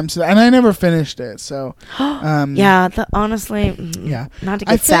long time since, and I never finished it. So, yeah. Honestly, yeah. Not to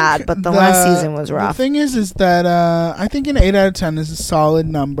get sad, but the last season was rough. The thing is that I think an 8 out of 10 is a solid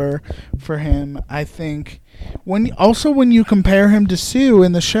number for him. I think when you compare him to Sue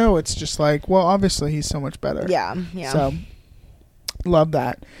in the show, it's just like, well, obviously he's so much better. Yeah. So, love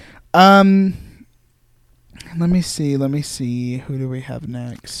that. Let me see. Who do we have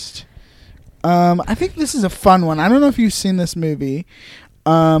next? I think this is a fun one. I don't know if you've seen this movie,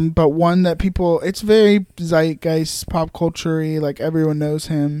 but one that it's very zeitgeist, pop culture-y, like everyone knows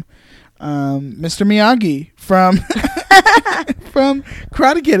him. Mr. Miyagi from from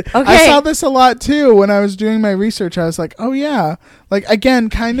Karate Kid. Okay. I saw this a lot too when I was doing my research. I was like, oh yeah, like again,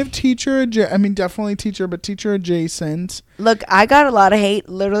 kind of definitely teacher, but teacher adjacent. Look, I got a lot of hate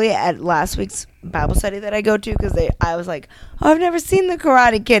literally at last week's Bible study that I go to because I was like, oh, I've never seen the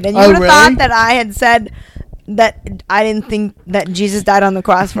Karate Kid, and you would have thought that I had said that I didn't think that Jesus died on the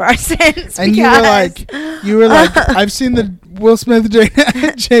cross for our sins. And you were like, I've seen the Will Smith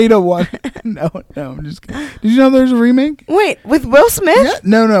Jada one. No, I'm just kidding. Did you know there's a remake? Wait, with Will Smith? Yeah,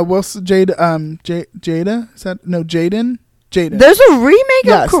 no, Jada. Is that Jaden? Jaden. There's a remake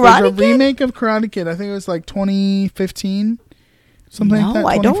of Karate Kid? There's a remake of Karate Kid. I think it was like 2015. Something like that. No,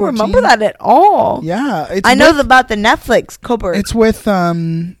 I don't remember that at all. Yeah, I know about the Netflix cover. It's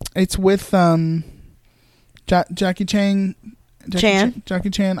with Jackie Chan. Jackie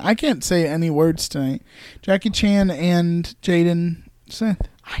Chan. I can't say any words tonight. Jackie Chan and Jaden Smith.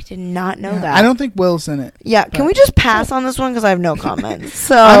 I did not know that. I don't think Will's in it. Yeah, can we just pass on this one because I have no comments?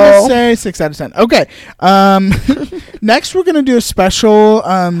 So I'm gonna say 6 out of 10. Okay. Next, we're gonna do a special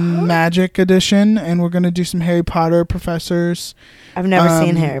magic edition, and we're gonna do some Harry Potter professors. I've never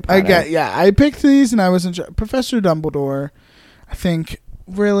seen Harry Potter. I picked these, and I wasn't sure. Professor Dumbledore. I think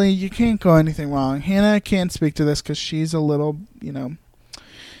really you can't go anything wrong. Hannah can't speak to this because she's a little,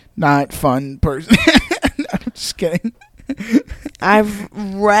 not fun person. No, I'm just kidding. I've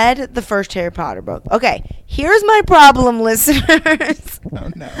read the first Harry Potter book. Okay, here's my problem, listeners. Oh,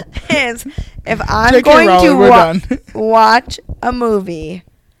 no. Is if I'm going to watch a movie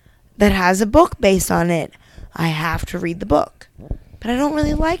that has a book based on it, I have to read the book. But I don't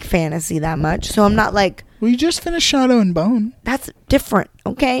really like fantasy that much, so I'm not like... Well, you just finished Shadow and Bone. That's different,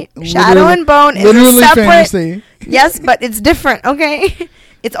 okay? Shadow and Bone is separate. Fantasy. Yes, but it's different, okay?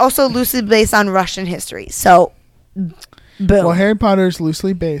 It's also loosely based on Russian history, so... Boom. Well, Harry Potter is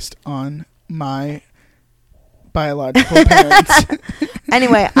loosely based on my biological parents.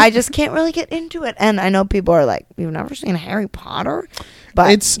 Anyway, I just can't really get into it. And I know people are like, you've never seen Harry Potter?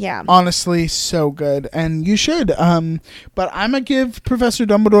 But it's honestly so good. And you should. But I'm going to give Professor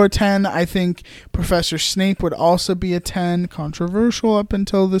Dumbledore a 10. I think Professor Snape would also be a 10. Controversial up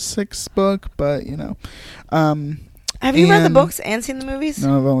until the 6th book. But, you know. Have you read the books and seen the movies?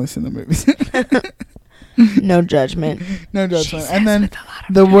 No, I've only seen the movies. No judgment. No judgment. And then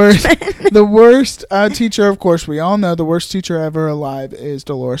the worst teacher, of course, we all know the worst teacher ever alive is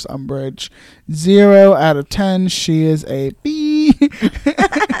Dolores Umbridge. 0 out of 10. She is a B.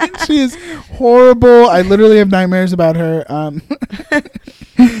 She is horrible. I literally have nightmares about her.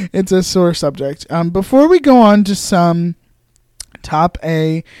 It's a sore subject. Before we go on to some top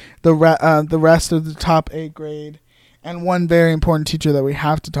A, the rest of the top A grade, and one very important teacher that we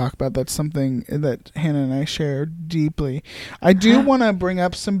have to talk about, that's something that Hannah and I share deeply. I do want to bring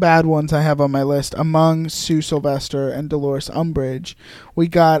up some bad ones I have on my list. Among Sue Sylvester and Dolores Umbridge, we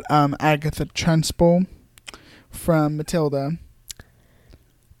got Agatha Trunchbull from Matilda.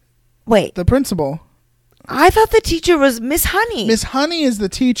 Wait. The principal. I thought the teacher was Miss Honey. Miss Honey is the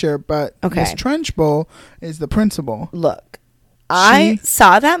teacher, but Miss Trunchbull is the principal. Look. I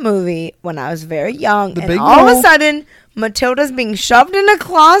saw that movie when I was very young, and all of a sudden, Matilda's being shoved in a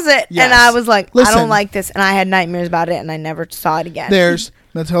closet, and I was like, I don't like this, and I had nightmares about it, and I never saw it again. There's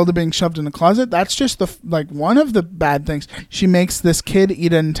Matilda being shoved in a closet. That's just one of the bad things. She makes this kid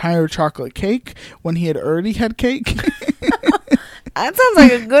eat an entire chocolate cake when he had already had cake. That sounds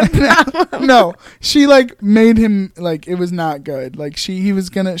like a good problem. No, she made him it was not good. She was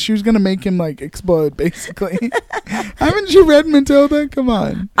gonna make him explode basically. Haven't you read Matilda? Come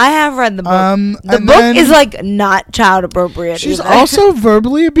on. I have read the book. The book is not child appropriate. She's also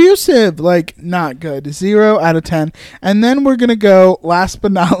verbally abusive. Not good. 0 out of 10. And then we're gonna go last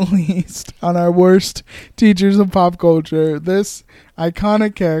but not least on our worst teachers of pop culture. This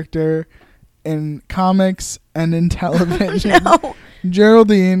iconic character in comics and in television. No.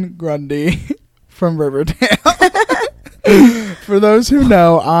 Geraldine Grundy from Riverdale. For those who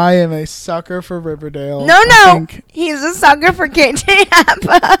know, I am a sucker for Riverdale. No. He's a sucker for KJ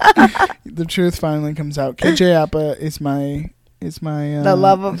Apa. The truth finally comes out. KJ Apa is my the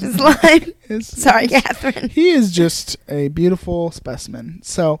love of his life. Sorry, Catherine. He is just a beautiful specimen.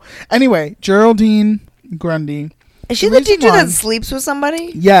 So, anyway, Geraldine Grundy. Is she the teacher that sleeps with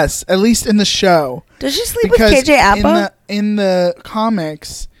somebody? Yes, at least in the show. Does she sleep with KJ Apa? In the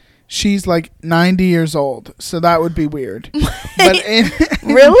comics, she's 90 years old, so that would be weird. But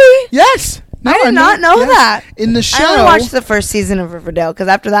really? Yes. No, I did not know that. In the show, I only watched the first season of Riverdale because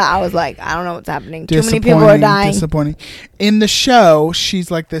after that I was like, I don't know what's happening. Too many people are dying. Disappointing. In the show, she's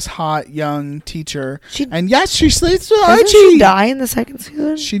this hot young teacher, and yes, she sleeps with Archie. Doesn't she die in the second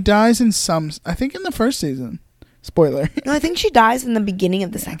season? She dies in I think in the first season. Spoiler. No, I think she dies in the beginning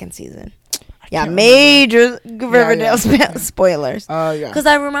of the second season. Yeah, major Riverdale spoilers. Yeah. Because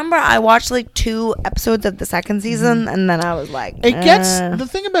I remember I watched 2 episodes of the second season, and then I was like, the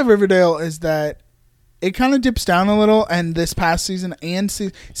thing about Riverdale is that it kind of dips down a little, and this past season and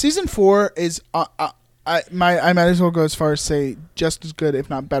season 4 is I might as well go as far as say just as good, if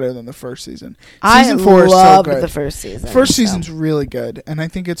not better, than the first season. Season 4 is so good. The first season. First season's really good, and I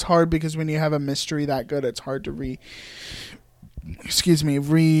think it's hard because when you have a mystery that good, it's hard to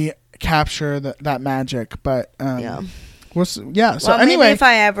recapture that magic. But So anyway, maybe if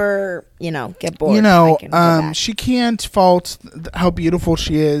I ever get bored, I can go back. She can't fault how beautiful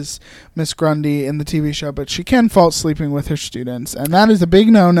she is, Miss Grundy, in the TV show, but she can fault sleeping with her students, and that is a big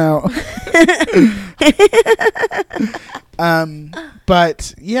no-no.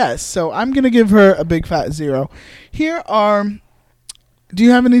 But yes, so I'm gonna give her a big fat 0. Do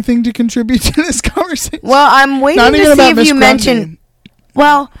you have anything to contribute to this conversation? Well, I'm waiting to see if you mention.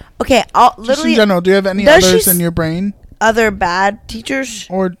 Well, okay, just in general, do you have any others in your brain? Other bad teachers?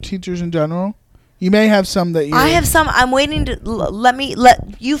 Or teachers in general? You may have some that you... I have some. I'm waiting to...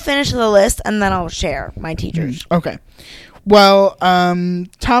 Let you finish the list, and then I'll share my teachers. Okay. Well,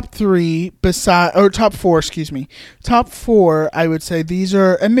 top three top four, excuse me. Top four, I would say these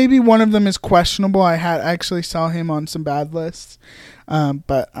are, and maybe one of them is questionable. I actually saw him on some bad lists.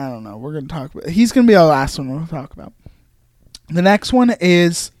 But I don't know. We're going to talk about, he's going to be our last one we'll talk about. The next one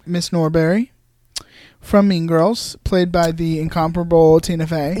is Miss Norbury from Mean Girls, played by the incomparable Tina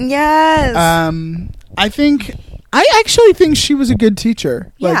Fey. Yes. I actually think she was a good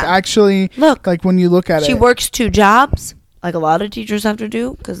teacher. Yeah. Like, actually, look, like when you look at it. She works 2 jobs, like a lot of teachers have to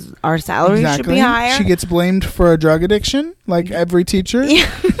do, because our salary should be higher. She gets blamed for a drug addiction, like every teacher. Yeah.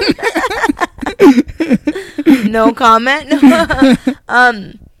 No comment.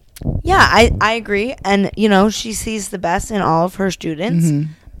 Yeah, I agree. And, you know, she sees the best in all of her students.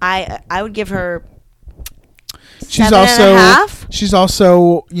 Mm-hmm. I would give her... She's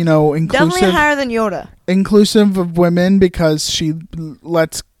also, you know, inclusive. Definitely higher than Yoda. Inclusive of women, because she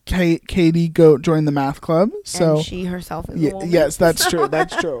lets Katie go join the math club. So and she herself is a woman. Yes, that's true.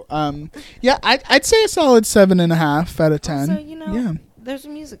 That's true. Yeah, I'd say a solid 7.5 out of 10. So, you know, yeah. There's a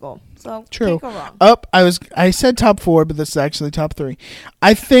musical, so true. Can't go wrong. I said top 4, but this is actually top 3.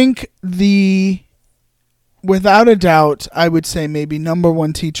 I think without a doubt, I would say maybe number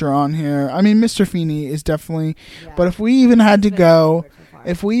 1 teacher on here. I mean, Mr. Feeney is definitely, but if we even had to go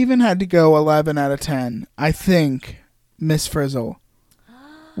 11 out of 10, I think Miss Frizzle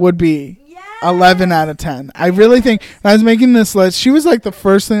would be 11 out of 10. I really think, when I was making this list, she was like the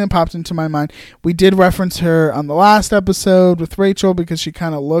first thing that popped into my mind. We did reference her on the last episode with Rachel, because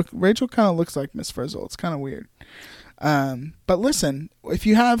Rachel kind of looks like Miss Frizzle. It's kind of weird. But listen, if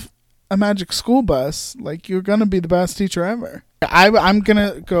you have a magic school bus, like, you're going to be the best teacher ever. I'm going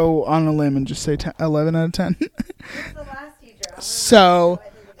to go on a limb and just say 11 out of 10. Who's the last teacher? So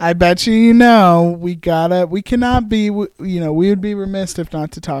I bet you know we cannot be, you know, we would be remiss if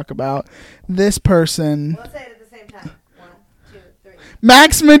not to talk about this person. We'll say it at the same time. 1, 2, 3.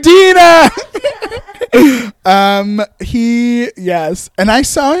 Max Medina. Yes, and I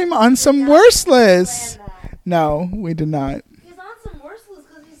saw him on some worse lists. No, we did not. He's on some worse lists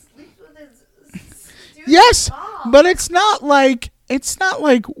because he sleeps with his yes, mom. But it's not like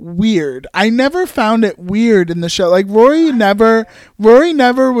weird. I never found it weird in the show. Like Rory never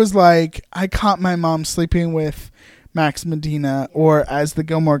was like, I caught my mom sleeping with Max Medina, or as the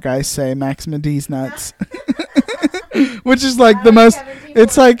Gilmore Guys say, Max Medi's nuts. Which is like the most,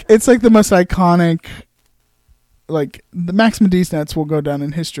 it's like the most iconic, like the Max Medi's nuts will go down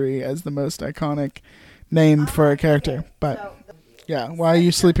in history as the most iconic name for a character. But yeah, why are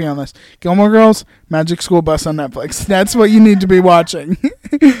you sleeping on this? Gilmore Girls, Magic School Bus on Netflix. That's what you need to be watching.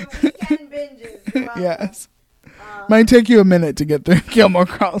 Yes. Might take you a minute to get through Gilmore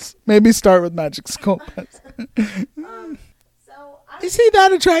Girls. Maybe start with Magic School Bus. Is he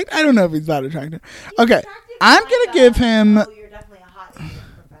that attractive? I don't know if he's that attractive. Okay, I'm going to give him... You're definitely a hot professor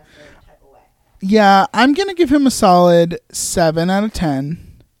type of way. Yeah, I'm going to give him a solid 7 out of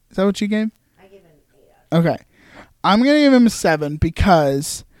 10. Is that what you gave? I gave him 8 out of 10. Okay. I'm going to give him a 7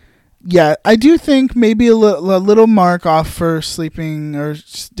 because, yeah, I do think maybe a little mark off for sleeping or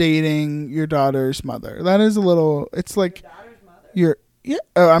dating your daughter's mother. That is a little, it's like your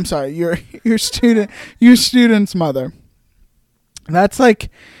student's mother. That's like,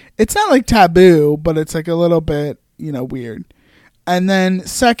 it's not like taboo, but it's like a little bit, you know, weird. And then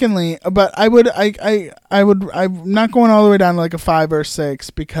secondly, but I'm not going all the way down to like a 5 or 6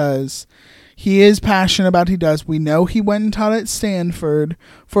 because he is passionate about what he does. We know he went and taught at Stanford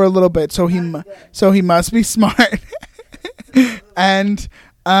for a little bit, so he must be smart. And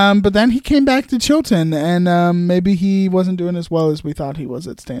but then he came back to Chilton, and maybe he wasn't doing as well as we thought he was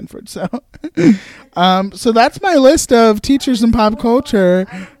at Stanford. So, so that's my list of teachers in pop culture.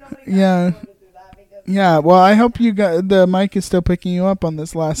 Yeah. Yeah, well, I hope you got the mic is still picking you up on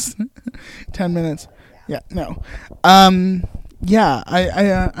this last 10 minutes. Yeah, no. Yeah,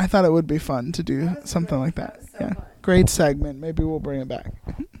 I thought it would be fun to do something like that. Yeah, great segment. Maybe we'll bring it back.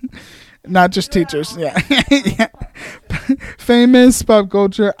 Not just teachers. Yeah. Yeah. Famous pop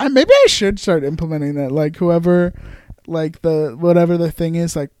culture. Maybe I should start implementing that. Like whoever, like whatever the thing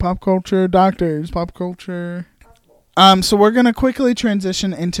is, like pop culture doctors, pop culture. So we're gonna quickly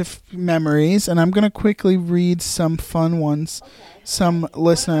transition into memories, and I'm gonna quickly read some fun ones. Okay. Some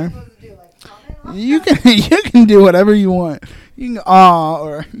listener. You can do whatever you want. You can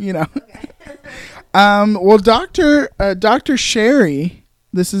or you know. Okay. Well, Dr. Sherry,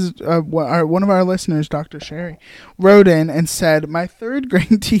 this is one of our listeners, Dr. Sherry, wrote in and said, my 3rd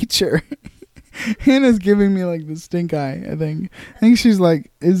grade teacher Hannah's giving me like the stink eye, I think she's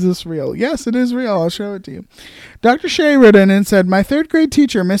like, is this real? Yes, it is real. I'll show it to you. Dr. Shea wrote in and said, my third grade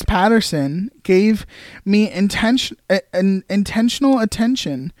teacher, Miss Patterson, gave me intentional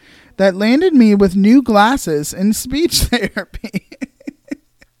attention that landed me with new glasses in speech therapy.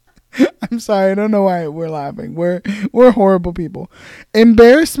 I'm sorry, I don't know why we're laughing. We're horrible people.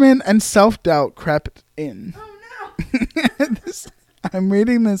 Embarrassment and self-doubt crept in. Oh no. I'm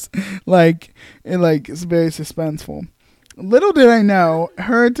reading this like it's very suspenseful. Little did I know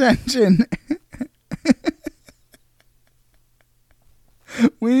her attention.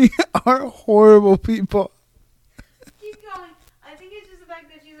 We are horrible people. Keep going. I think it's just the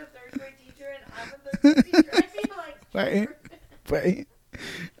fact that she's a third grade teacher and I'm a third grade teacher. I feel like right.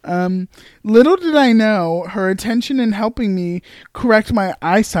 Little did I know her attention in helping me correct my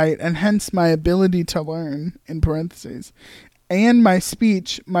eyesight and hence my ability to learn, in parentheses, and my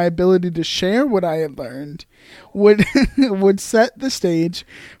speech, my ability to share what I had learned, would set the stage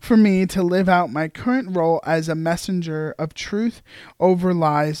for me to live out my current role as a messenger of truth over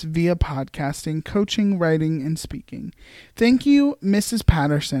lies via podcasting, coaching, writing, and speaking. Thank you, Mrs.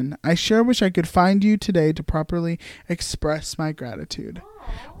 Patterson. I sure wish I could find you today to properly express my gratitude.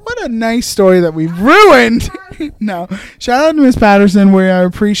 What a nice story that we've ruined. No, shout out to Miss Patterson. We are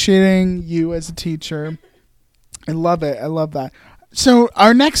appreciating you as a teacher. I love it. I love that. So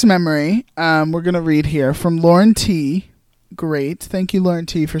our next memory, we're going to read here from Lauren T. Great. Thank you, Lauren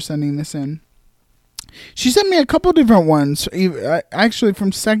T., for sending this in. She sent me a couple different ones, actually from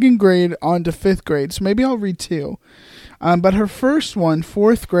 2nd grade on to 5th grade. So maybe I'll read 2. But her first one,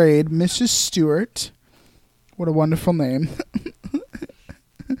 4th grade, Mrs. Stewart. What a wonderful name.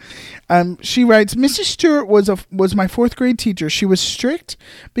 She writes, Mrs. Stewart was my 4th grade teacher. She was strict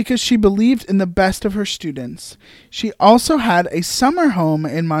because she believed in the best of her students. She also had a summer home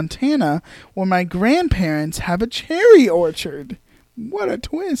in Montana where my grandparents have a cherry orchard. What a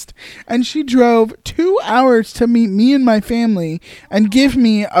twist. And she drove 2 hours to meet me and my family and give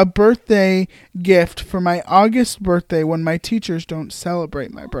me a birthday gift for my August birthday when my teachers don't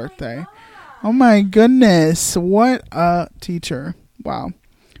celebrate my birthday. Oh my goodness. What a teacher. Wow.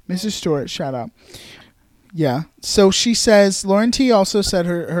 Mrs. Stewart, shout out. Yeah. So she says, Lauren T. also said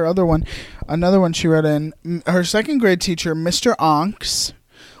her other one, another one she wrote in, her 2nd grade teacher, Mr. Onks,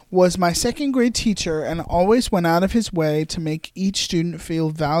 was my 2nd grade teacher and always went out of his way to make each student feel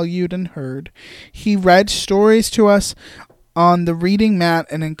valued and heard. He read stories to us on the reading mat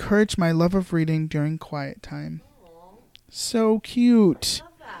and encouraged my love of reading during quiet time. Aww. So cute.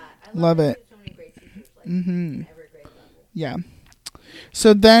 I love it. So many great teachers, mm-hmm. Every grade level. Yeah.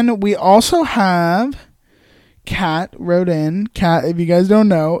 So then we also have Kat wrote in. Kat, if you guys don't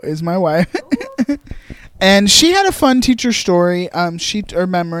know, is my wife. And she had a fun teacher story, or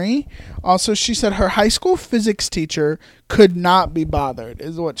memory. Also, she said her high school physics teacher could not be bothered,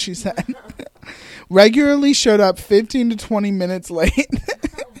 is what she said. Regularly showed up 15 to 20 minutes late.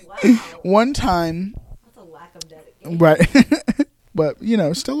 Wow. One time. That's a lack of dedication. Right. But,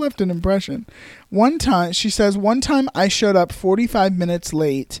 still left an impression. One time I showed up 45 minutes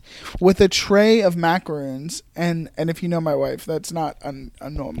late with a tray of macaroons. And if you know my wife, that's not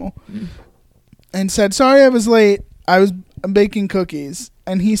unnormal. Mm. And said, sorry I was late. I was baking cookies.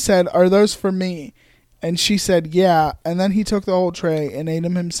 And he said, are those for me? And she said, yeah. And then he took the whole tray and ate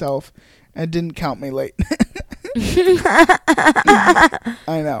them himself and didn't count me late. I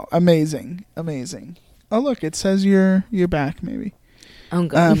know. Amazing. Amazing. Oh, look, it says you're back, maybe. Oh,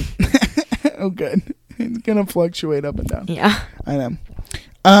 good. Oh, good. It's going to fluctuate up and down. Yeah. I know.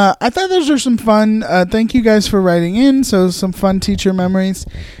 I thought those were some fun. Thank you guys for writing in. So some fun teacher memories.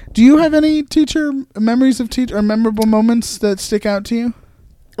 Do you have any teacher memories of or memorable moments that stick out to you?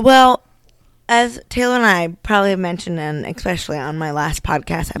 Well, as Taylor and I probably have mentioned, and especially on my last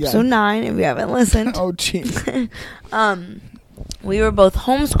podcast, episode 9, if you haven't listened. Oh, jeez. We were both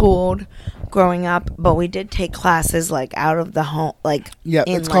homeschooled growing up, but we did take classes out of the home,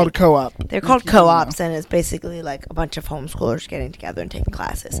 it's called a co-op. They're called co-ops, and it's basically a bunch of homeschoolers getting together and taking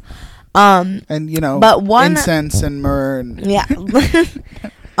classes. And but incense and myrrh. And yeah.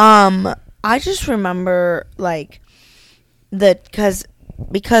 I just remember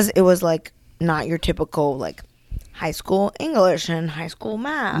because it was not your typical high school English and high school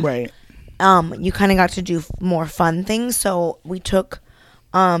math. Right. You kind of got to do more fun things. So we took,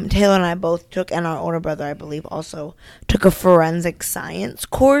 Taylor and I both took, and our older brother, I believe, also took a forensic science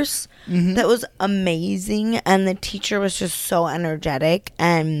course that was amazing. And the teacher was just so energetic,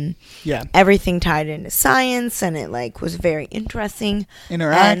 and everything tied into science, and it was very interesting.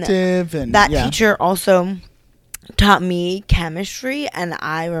 Interactive. And that teacher also taught me chemistry, and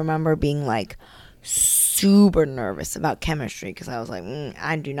I remember being like super nervous about chemistry because I was like,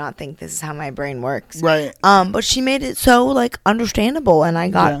 I do not think this is how my brain works. Right. But she made it so like understandable, and I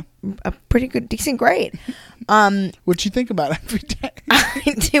got a pretty good, decent grade. What you think about every day?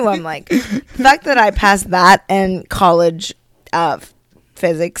 I do. I'm like, the fact that I passed that and college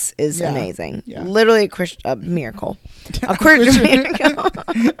physics is amazing. Yeah. Literally a miracle. A Christian miracle.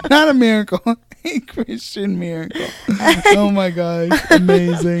 Not a miracle. A Christian miracle. Oh my gosh.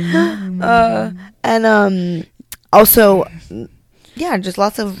 Amazing. And also, yeah, just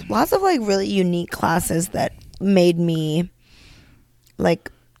lots of like really unique classes that made me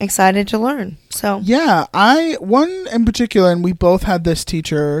like excited to learn. So yeah, one in particular, and we both had this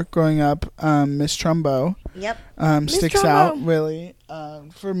teacher growing up, Miss Trumbo. Yep. Sticks out really.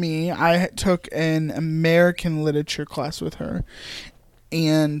 For me, I took an American literature class with her,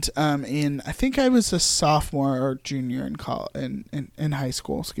 and I think I was a sophomore or junior in high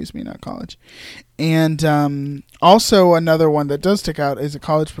school. Excuse me, not college. And also another one that does stick out is a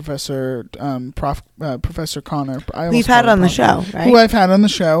college professor, Professor Connor. We've had on the show, right? Who I've had on the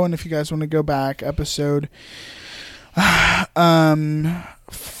show, and if you guys want to go back, episode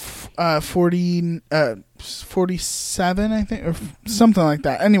 47, I think, or something like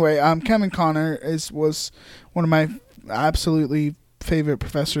that. Anyway, Kevin Connor was one of my absolutely favorite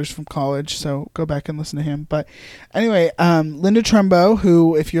professors from college, so go back and listen to him. But anyway, Linda Trumbo,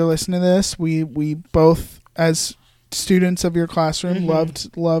 who, if you're listening to this, we both, as students of your classroom,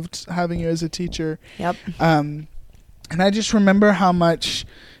 loved having you as a teacher. Yep. And I just remember how much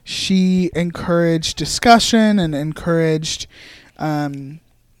she encouraged discussion and encouraged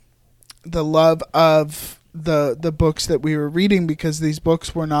the love of the books that we were reading, because these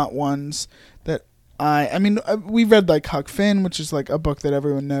books were not ones that we read like Huck Finn, which is like a book that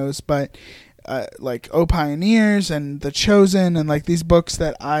everyone knows, but like O Pioneers and The Chosen, and like these books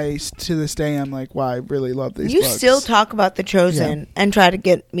that I to this day I'm like, wow, I really love these books. You still talk about The Chosen and try to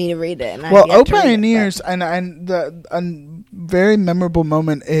get me to read it. And well, O Pioneers, and the very memorable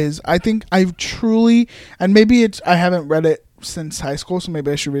moment is, I think I've truly, and maybe I haven't read it since high school, so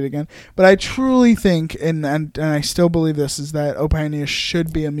maybe I should read it again, but I truly think, and I still believe this, is that O Pioneers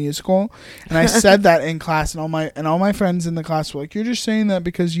should be a musical. And I said that in class, and all my friends in the class were like, you're just saying that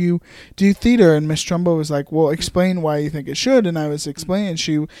because you do theater. And Miss Trumbo was like, well, explain why you think it should. And I was explaining,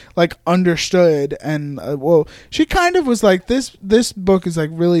 she like understood, and she kind of was like, this book is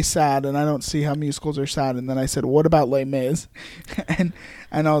like really sad, and I don't see how musicals are sad. And then I said, what about Les Mis and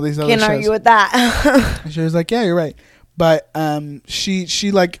all these other Can't shows? argue with that. And she was like, yeah, you're right. But she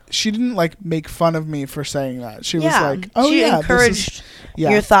didn't like make fun of me for saying that. She was like, "Oh she yeah, encouraged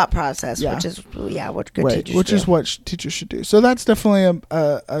your thought process, which is what good teachers do. Which is what teachers should do." So that's definitely a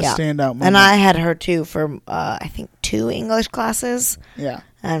standout moment. And I had her too for I think 2 English classes. Yeah,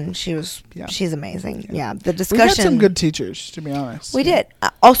 and she's amazing. Yeah, the discussion. We had some good teachers, to be honest. We did.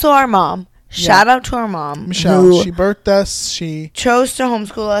 Also, our mom. Shout out to our mom, Michelle. She birthed us. She chose to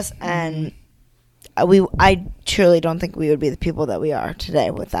homeschool us, and I truly don't think we would be the people that we are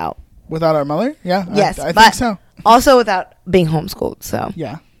today without our mother. Yeah, yes, I think so. Also without being homeschooled. So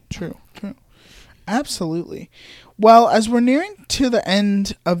yeah, true, absolutely. Well, as we're nearing to the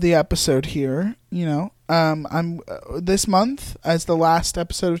end of the episode here, I'm this month, as the last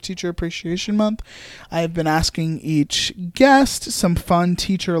episode of Teacher Appreciation Month, I have been asking each guest some fun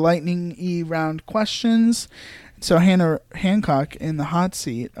teacher lightning round questions. So, Hancock, in the hot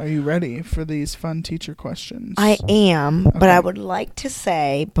seat, are you ready for these fun teacher questions? I am, but I would like to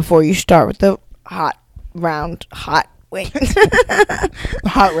say, before you start with the hot round. The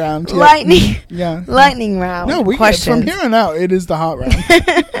hot round. Yeah. Lightning round. No, from here on out, it is the hot round.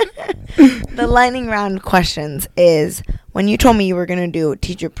 The lightning round questions is, when you told me you were going to do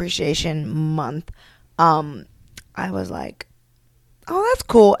Teacher Appreciation Month, I was like, oh, that's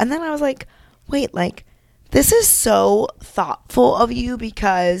cool. And then I was like, wait, like, this is so thoughtful of you,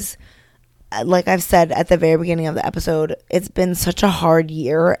 because, like I've said at the very beginning of the episode, it's been such a hard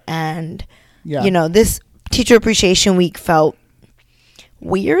year, and, this Teacher Appreciation Week felt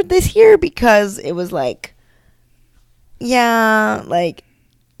weird this year, because it was like, like,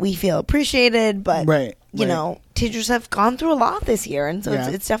 we feel appreciated, but, teachers have gone through a lot this year, and so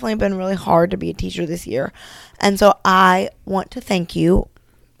it's definitely been really hard to be a teacher this year. And so I want to thank you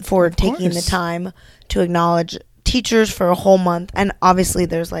for taking the time to acknowledge teachers for a whole month. And obviously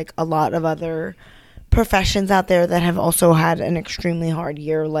there's like a lot of other professions out there that have also had an extremely hard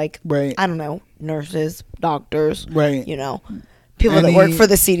year, like I don't know, nurses, doctors, people that work for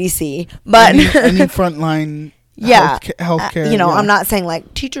the CDC, but any frontline healthcare. I'm not saying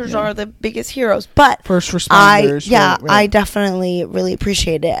like teachers are the biggest heroes, but first responders. I definitely really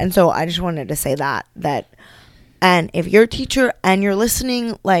appreciate it. And so I just wanted to say that, and if you're a teacher and you're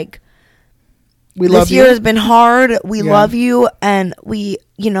listening, like, this year has been hard. We love you. And we,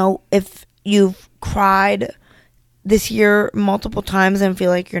 if you've cried this year multiple times and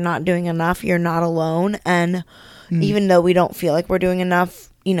feel like you're not doing enough, you're not alone. And even though we don't feel like we're doing enough,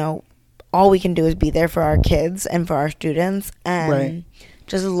 all we can do is be there for our kids and for our students and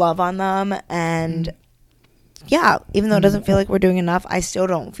just love on them. And even though it doesn't feel like we're doing enough, I still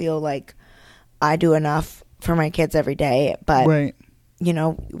don't feel like I do enough for my kids every day. But,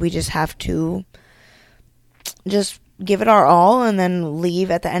 we just have to just give it our all and then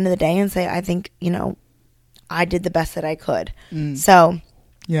leave at the end of the day and say, I think, I did the best that I could. So...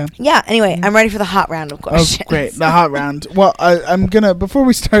 Yeah. Anyway, I'm ready for the hot round of questions. Oh, great. The hot round. Well, I'm going to, before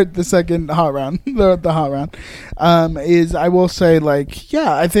we start the second hot round, the hot round, I will say, like,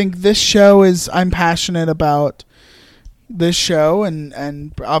 I think this show I'm passionate about this show,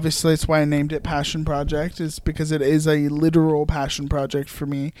 and obviously it's why I named it Passion Project, is because it is a literal passion project for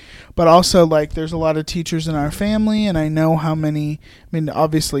me. But also, like, there's a lot of teachers in our family, and I know how many,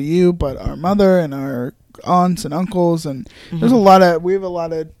 obviously you, but our mother and our aunts and uncles, and we have a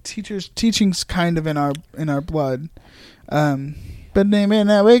lot of teachings kind of in our blood, but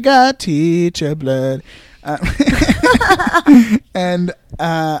we got teacher blood, and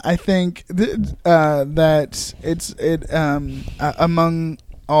I think that it's among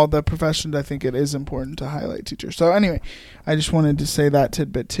all the professions, I think it is important to highlight teachers. So anyway, I just wanted to say that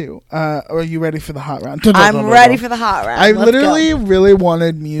tidbit too. Are you ready for the hot round? I'm ready for the hot round. I literally really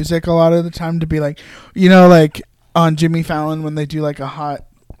wanted music a lot of the time to be like, like on Jimmy Fallon when they do like a hot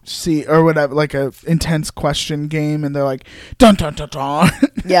seat or whatever, like a intense question game, and they're like, dun dun dun dun.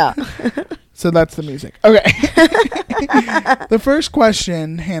 Yeah. So that's the music. Okay. The first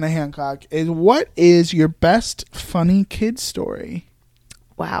question, Hannah Hancock, is what is your best funny kid story?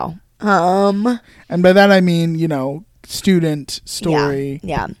 Wow. And by that I mean, student story.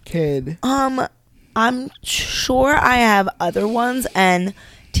 Yeah. Kid. I'm sure I have other ones, and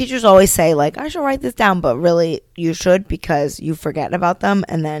teachers always say, like, I should write this down, but really you should, because you forget about them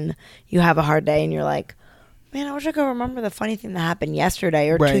and then you have a hard day and you're like, man, I wish I could remember the funny thing that happened yesterday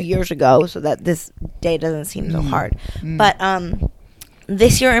or 2 years ago so that this day doesn't seem so hard. But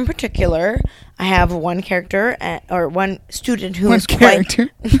this year in particular, I have one character or one student who is quite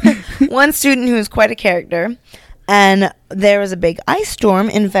one student who is quite a character. And there was a big ice storm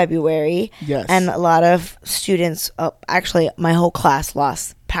in February. Yes. And a lot of students, actually my whole class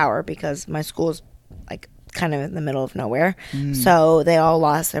lost power because my school is like kind of in the middle of nowhere. So they all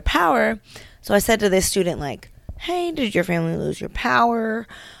lost their power. So I said to this student, like, hey, did your family lose your power?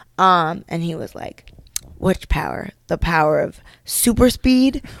 And he was like, which power? The power of super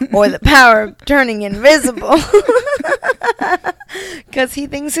speed or the power of turning invisible? Because he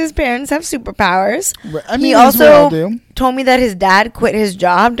thinks his parents have superpowers. I mean, he also told me that his dad quit his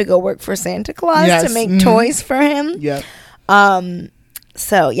job to go work for Santa Claus to make toys for him. Yeah.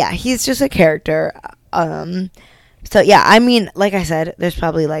 So, yeah, he's just a character. So, yeah, I mean, like I said, there's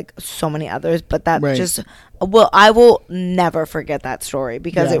probably, like, so many others, but that just, well, I will never forget that story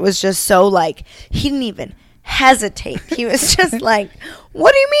because it was just so, like, he didn't even hesitate. He was just like,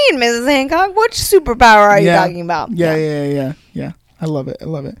 what do you mean, Mrs. Hancock? Which superpower are you talking about? Yeah. I love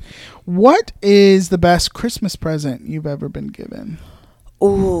it. What is the best Christmas present you've ever been given?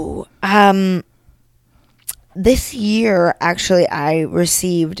 Ooh, this year, actually, I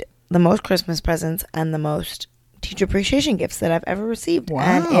received the most Christmas presents and the most teacher appreciation gifts that I've ever received. Wow.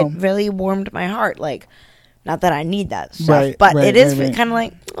 And it really warmed my heart. Like, not that I need that stuff, but it is kind of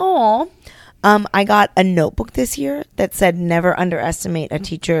like, oh. I got a notebook this year that said never underestimate a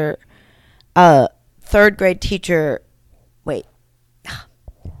teacher, third grade teacher. Wait,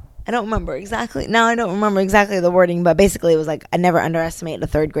 I don't remember exactly. Now I don't remember exactly the wording, but basically it was like, I never underestimate a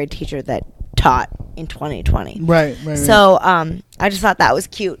third grade teacher that taught in 2020. Right. So, I just thought that was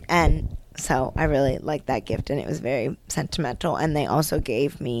cute. And so I really liked that gift, and it was very sentimental. And they also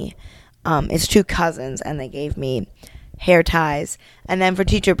gave me, it's two cousins, and they gave me hair ties. And then for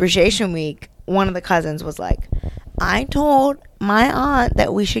Teacher Appreciation Week, one of the cousins was like, I told my aunt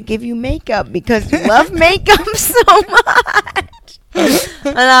that we should give you makeup because you love makeup so much.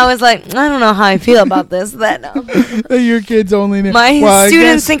 And I was like, I don't know how I feel about this. That your kids only know. My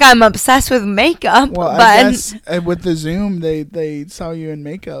students think I'm obsessed with makeup. Well, but I guess with the Zoom, they saw you in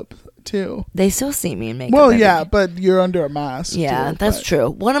makeup too. They still see me in makeup. Well, yeah, but you're under a mask. Yeah, that's true.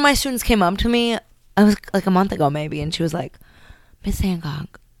 One of my students came up to me, I was like a month ago maybe, and she was like, Miss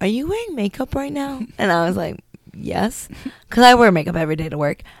Hancock, are you wearing makeup right now? And I was like, yes, because I wear makeup every day to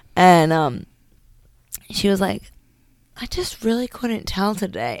work. And she was like, I just really couldn't tell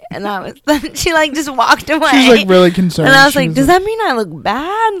today. And she like just walked away. She's like really concerned. And I was like, does that mean I look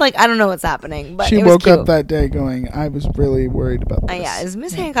bad? Like, I don't know what's happening. But she woke up that day going, I was really worried about this. Yeah, is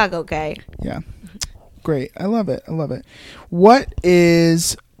Miss Hancock okay? Yeah. Great. I love it. What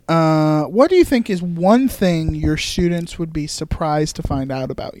do you think is one thing your students would be surprised to find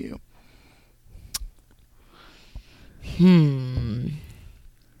out about you?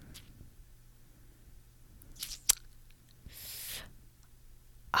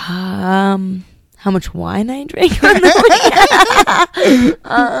 How much wine I drink?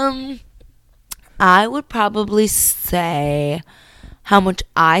 I would probably say how much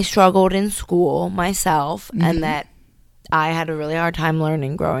I struggled in school myself, and that I had a really hard time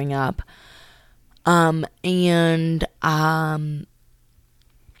learning growing up. And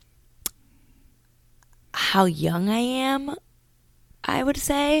how young I am, I would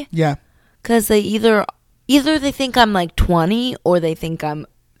say. Yeah. Because they either they think I'm like 20 or they think I'm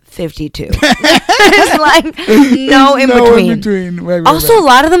 52. There's like no in between. Right, also, a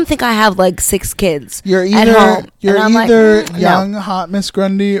lot of them think I have like 6 kids you're either, at home. You're either young, hot Miss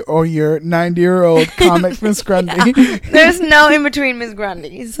Grundy or you're 90-year-old comic Miss Grundy. Yeah. There's no in between Miss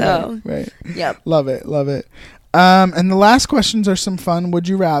Grundy. So, right. Yep. Love it. And the last questions are some fun. Would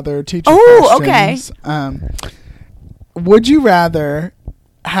you rather teacher questions? Okay. Would you rather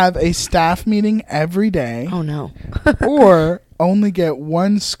have a staff meeting every day? Oh no. Or only get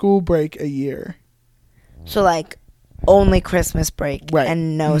one school break a year? So like only Christmas break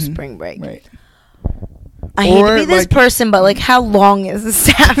and no spring break. Right. I hate to be this person, but like how long is the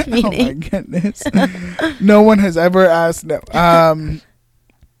staff meeting? Oh my goodness. No one has ever asked. No. I'm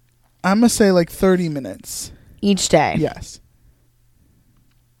going to say like 30 minutes. Each day? Yes.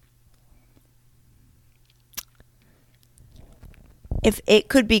 If it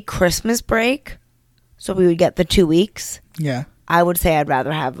could be Christmas break, so we would get the 2 weeks. Yeah. I would say I'd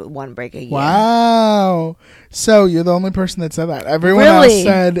rather have one break a year. Wow. So you're the only person that said that. Everyone else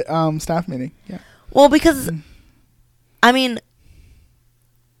said staff meeting. Yeah. Well, because, I mean,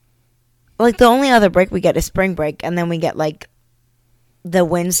 like the only other break we get is spring break, and then we get like the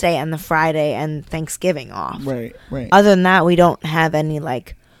Wednesday and the Friday and Thanksgiving off. Right. Other than that, we don't have any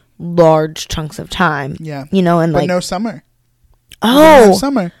like large chunks of time. Yeah. You know, and but like no summer. Oh, no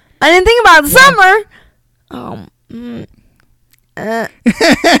summer. I didn't think about summer.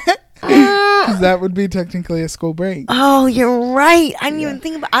 That would be technically a school break. Oh, you're right. I didn't even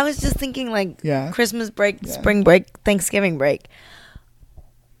think about. I was just thinking like Christmas break, spring break, Thanksgiving break.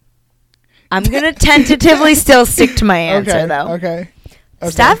 I'm gonna tentatively still stick to my answer though. Okay.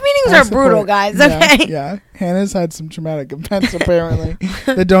 Staff meetings are brutal, guys. Okay. Yeah. Hannah's had some traumatic events apparently.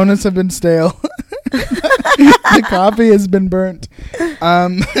 The donuts have been stale. The coffee has been burnt.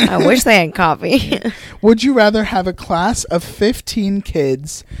 I wish they had coffee. Would you rather have a class of 15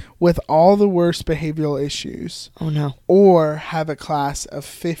 kids with all the worst behavioral issues? Oh no. Or have a class of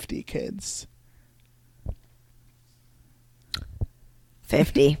 50 kids?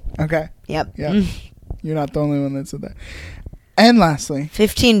 50. Okay. Yep. You're not the only one that said that. And lastly,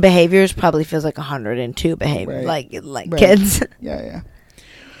 15 behaviors probably feels like 102 behaviors, like kids. Yeah.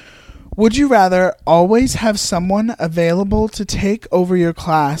 Would you rather always have someone available to take over your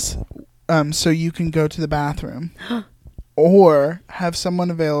class so you can go to the bathroom, or have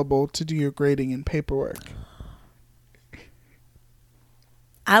someone available to do your grading and paperwork?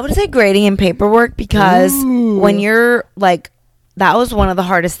 I would say grading and paperwork because when you're like, that was one of the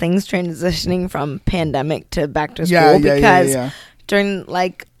hardest things transitioning from pandemic to back to school because during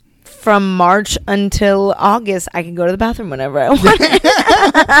like from March until August, I could go to the bathroom whenever I wanted.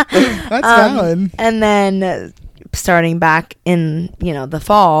 That's valid. And then starting back in, the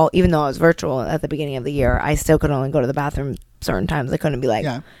fall, even though I was virtual at the beginning of the year, I still could only go to the bathroom certain times. I couldn't be like,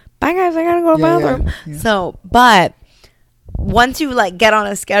 bye guys, I gotta go to the bathroom. Yeah. So, but once you like get on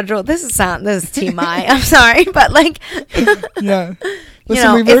a schedule, this is TMI. I'm sorry, but like,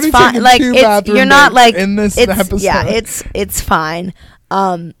 Listen, we've already taken like 2 bathroom you're not like in this episode. Yeah, it's fine.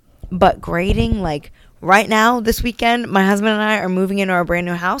 But grading, like right now, this weekend, my husband and I are moving into our brand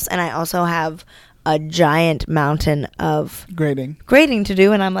new house, and I also have a giant mountain of grading to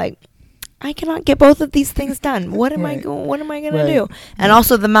do, and I'm like, I cannot get both of these things done. What am I gonna do? And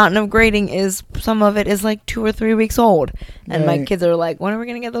also, the mountain of grading is, some of it is like 2 or 3 weeks old, and my kids are like, when are we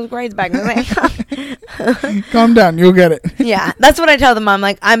gonna get those grades back? Calm down, you'll get it. Yeah, that's what I tell them. I'm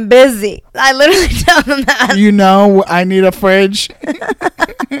like, I'm busy. I literally tell them that. I need a fridge.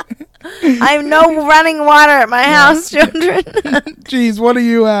 I have no running water at my house, children. Jeez, what do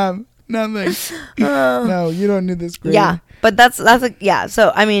you have? Nothing. No, you don't need this grade. Yeah, but that's yeah.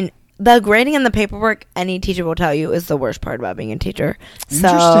 So I mean, the grading and the paperwork, any teacher will tell you, is the worst part about being a teacher.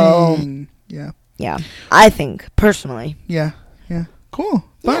 Interesting. So, yeah, I think personally. Yeah. Cool.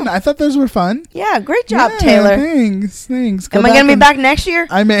 Fun. Yeah. I thought those were fun. Yeah, great job, Taylor. Thanks. Am I going to be back next year?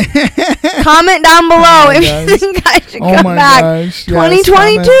 I may. Comment down below if you think I should come back. Gosh.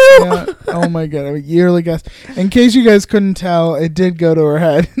 2022. Yes, oh my god. A yearly guest. In case you guys couldn't tell, it did go to her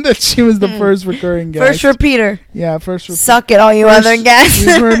head that she was the first recurring guest. First repeater. Yeah, first repeater. Suck it, all you other guests.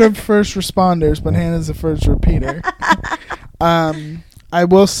 You've heard of first responders, but Hannah's the first repeater. I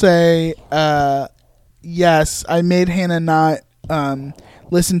will say, yes, I made Hannah not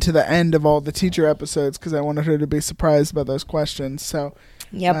listen to the end of all the teacher episodes because I wanted her to be surprised by those questions. So,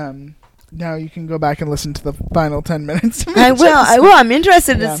 now you can go back and listen to the final 10 minutes. I will. I'm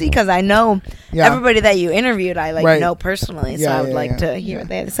interested to see because I know everybody that you interviewed. I know personally, so I would like to hear what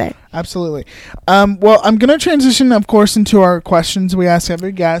they had to say. Absolutely. Well, I'm going to transition, of course, into our questions we ask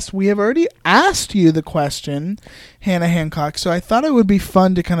every guest. We have already asked you the question, Hannah Hancock, so I thought it would be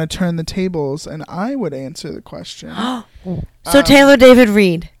fun to kind of turn the tables and I would answer the question. So Taylor David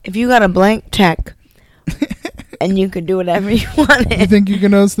Reed, if you got a blank check and you could do whatever you wanted. You think you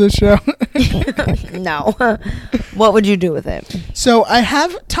can host this show? No. What would you do with it? So I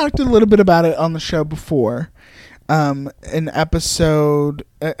have talked a little bit about it on the show before. An episode,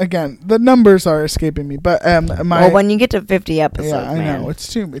 again, the numbers are escaping me, but when you get to 50 episodes, I know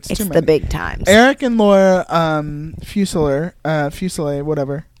it's too many. The big times. Eric and Laura Fuselier,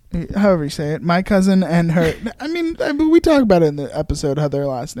 whatever, however you say it, my cousin and her. I mean, we talk about it in the episode how their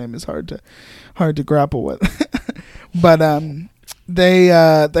last name is hard to grapple with, but they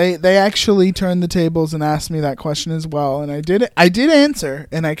actually turned the tables and asked me that question as well, and I did answer,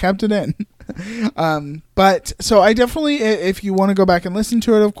 and I kept it in. But so I definitely, if you want to go back and listen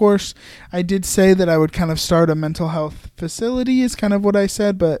to it, of course, I did say that I would kind of start a mental health facility is kind of what I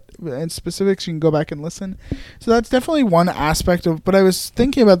said, but in specifics, you can go back and listen. So that's definitely one aspect of, but I was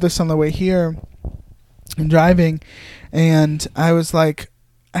thinking about this on the way here and driving, and I was like,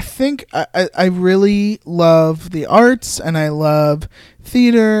 I think I really love the arts, and I love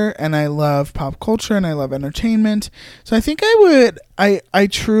theater, and I love pop culture, and I love entertainment. So I think I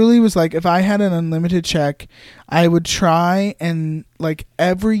truly was like, if I had an unlimited check, I would try and like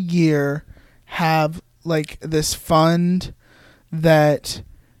every year have like this fund that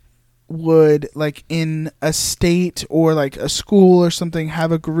would like in a state or like a school or something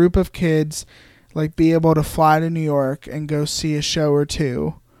have a group of kids like be able to fly to New York and go see a show or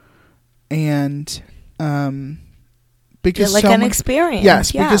two. And because an experience.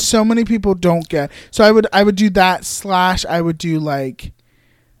 Yes, because so many people don't get. So I would do that / I would do like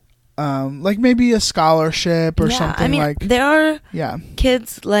maybe a scholarship or something. I mean, like there are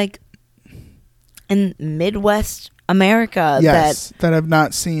kids like in Midwest America that have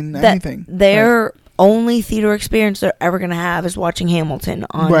not seen anything. Their only theater experience they're ever going to have is watching Hamilton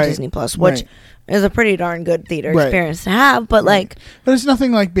on Disney Plus, which is a pretty darn good theater experience to have, but but it's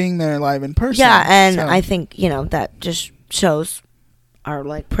nothing like being there live in person. Yeah, and I think that just shows our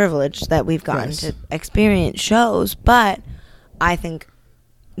like privilege that we've gotten to experience shows. But I think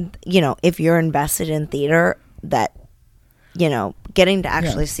if you're invested in theater, that getting to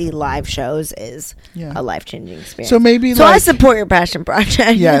actually see live shows is a life-changing experience. So maybe I support your passion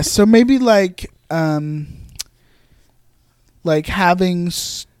project. Yes, so maybe like having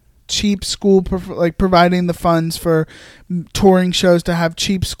cheap school, providing the funds for touring shows to have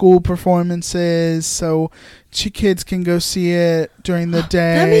cheap school performances, so kids can go see it during the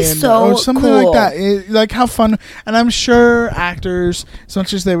day. That'd be so something cool. like that. Like how fun, and I'm sure actors, as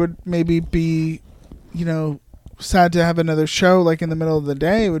much as they would maybe be, sad to have another show like in the middle of the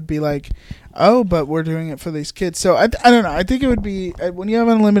day, would be like, oh, but we're doing it for these kids. So I don't know. I think it would be when you have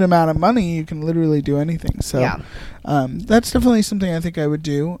an unlimited amount of money, you can literally do anything. So that's definitely something I think I would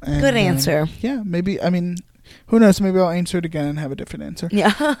do. And, good answer. Maybe. I mean, who knows? Maybe I'll answer it again and have a different answer.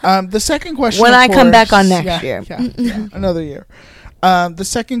 Yeah. The second question when I come back on next year. Yeah, another year. The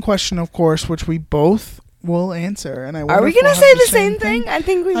second question, of course, which we both will answer, and are we gonna say the same thing? I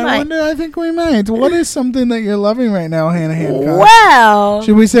think we might. I think we might. What is something that you're loving right now, Hannah Hancock? Well,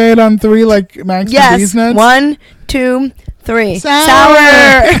 should we say it on 3 like Max and These Nuts? 1, 2, 3.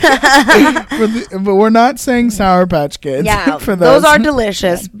 Sour. But we're not saying Sour Patch Kids. Yeah, for those are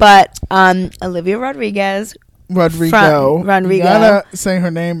delicious. But Olivia Rodrigo. You gotta say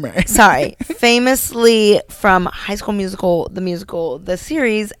her name right. Sorry, famously from High School Musical, the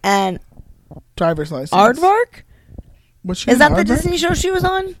series, and Driver's License. Aardvark? Is that the Disney show she was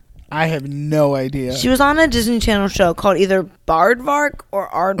on? I have no idea. She was on a Disney Channel show called either Bardvark or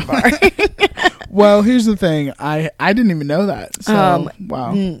Aardvark. Well, here's the thing. I didn't even know that. So,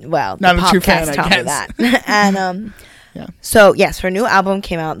 wow. Well, not the a true fan, podcast I taught guess. me that. And yeah. So yes, her new album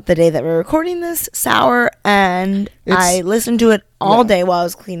came out the day that we're recording this, Sour, and I listened to it all day while I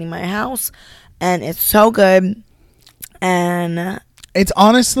was cleaning my house, and it's so good. And it's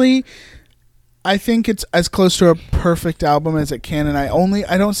honestly, I think it's as close to a perfect album as it can, and I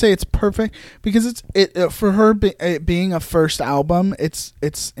don't say it's perfect because for her it being a first album, it's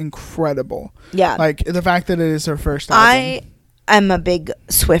incredible. Yeah, like the fact that it is her first album. I'm a big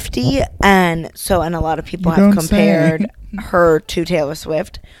Swiftie, and a lot of people have compared her to Taylor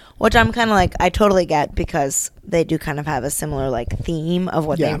Swift, which I'm kind of like, I totally get, because they do kind of have a similar like theme of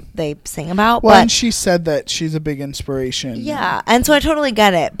what they sing about. Well, but, and she said that she's a big inspiration. Yeah, and so I totally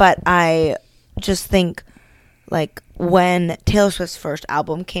get it, but I just think, like, when Taylor Swift's first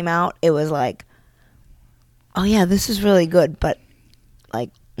album came out, it was like, oh yeah, this is really good, but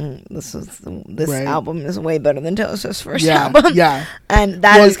like, this album is way better than Taylor Swift's first album. Yeah, and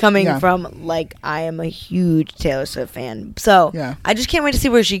that is coming from, like, I am a huge Taylor Swift fan, so I just can't wait to see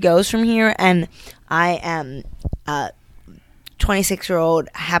where she goes from here. And I am a 26-year-old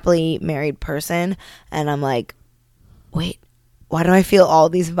happily married person, and I'm like, wait, why do I feel all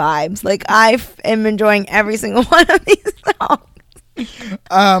these vibes? Like, I am enjoying every single one of these songs.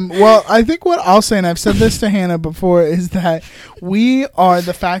 Well, I think what I'll say, and I've said this to Hannah before, is that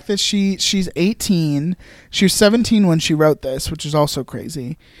the fact that she's 18, she was 17 when she wrote this, which is also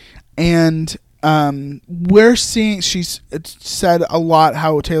crazy. And we're seeing, she's said a lot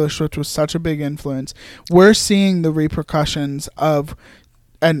how Taylor Swift was such a big influence. We're seeing the repercussions of,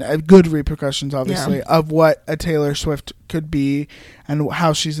 and good repercussions, obviously, of what a Taylor Swift could be and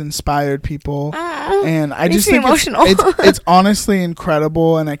how she's inspired people. And I just think it's honestly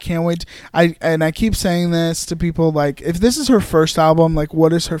incredible, and I can't wait. I keep saying this to people, like, if this is her first album, like,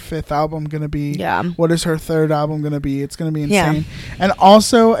 what is her fifth album going to be? Yeah. What is her third album going to be? It's going to be insane. Yeah. And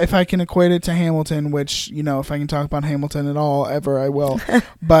also, if I can equate it to Hamilton, which, if I can talk about Hamilton at all, ever, I will.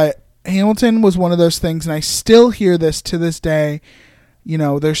 But Hamilton was one of those things, and I still hear this to this day.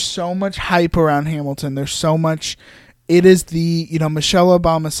 There's so much hype around Hamilton. There's so much. It is Michelle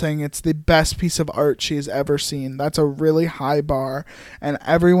Obama saying it's the best piece of art she has ever seen. That's a really high bar. And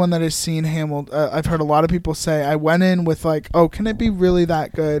everyone that has seen Hamilton, I've heard a lot of people say, I went in with like, oh, can it be really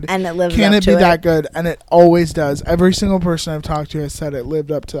that good? And it lived up to it. Can it be that good? And it always does. Every single person I've talked to has said it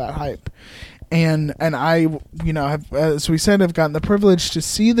lived up to that hype. And I, have, as we said, have gotten the privilege to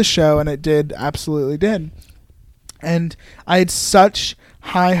see the show, and it absolutely did. And I had such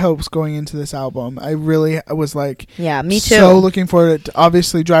high hopes going into this album. I was like, yeah, me too. So looking forward to it.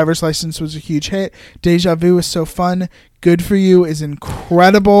 Obviously, Driver's License was a huge hit. Deja Vu is so fun. Good For You is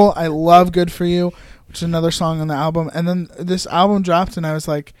incredible. I love Good For You, which is another song on the album. And then this album dropped, and I was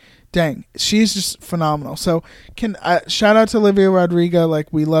like, dang, she's just phenomenal. So shout out to Olivia Rodrigo.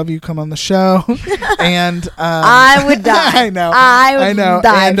 Like, we love you. Come on the show. And I would die. I know. I know.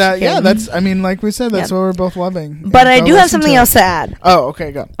 Die. And that's, I mean, like we said, that's what we're both loving. But I do have something else to add. Oh,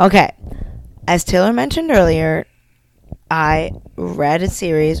 okay, go. Okay. As Taylor mentioned earlier, I read a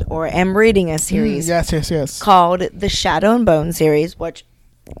series, or am reading a series. Yes. Called the Shadow and Bone series, which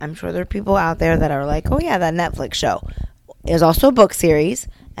I'm sure there are people out there that are like, oh yeah, that Netflix show. It was also a book series.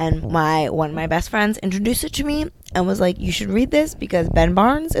 And one of my best friends introduced it to me and was like, you should read this because Ben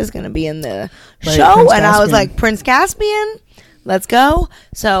Barnes is going to be in the show. Prince and Caspian. I was like, Prince Caspian, let's go.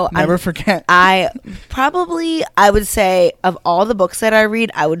 So never forget. I would say, of all the books that I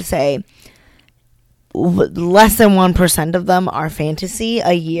read, I would say less than 1% of them are fantasy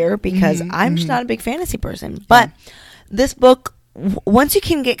a year, because I'm just not a big fantasy person. But this book, once you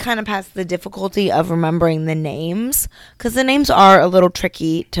can get kind of past the difficulty of remembering the names, because the names are a little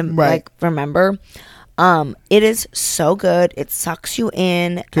tricky to like remember, it is so good. It sucks you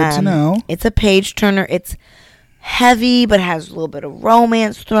in. Good to know. It's a page turner. It's heavy, but has a little bit of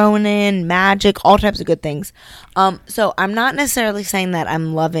romance thrown in, magic, all types of good things. So I'm not necessarily saying that I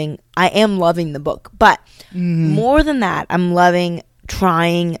am loving the book, but more than that, I'm loving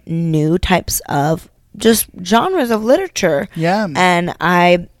trying new types of just genres of literature. Yeah. And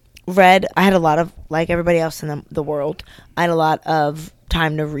I had a lot of, like everybody else in the world, I had a lot of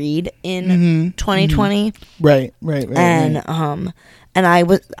time to read in 2020. Right. And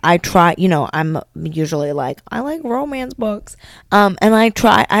I try, I'm usually like, I like romance books. And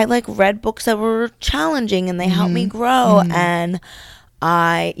I like read books that were challenging and they helped me grow. And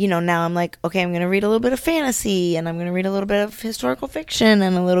now I'm like, okay, I'm going to read a little bit of fantasy, and I'm going to read a little bit of historical fiction,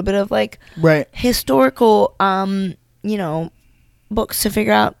 and a little bit of like historical, books to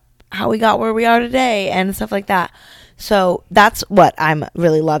figure out how we got where we are today and stuff like that. So that's what I'm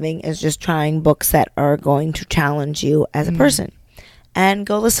really loving, is just trying books that are going to challenge you as a person. And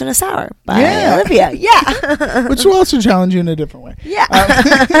go listen to Sour by Olivia. Yeah. Which will also challenge you in a different way. Yeah.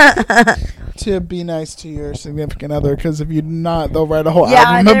 To be nice to your significant other, because if you're not, they'll write a whole album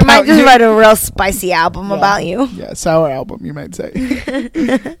about you. Yeah, they might just write a real spicy album about you. Yeah, sour album, you might say.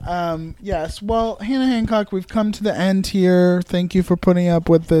 Yes. Well, Hannah Hancock, we've come to the end here. Thank you for putting up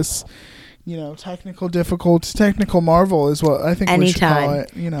with this, technical marvel is what I think we should call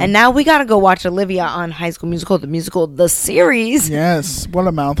it. And now we got to go watch Olivia on High School Musical, the series. Yes. What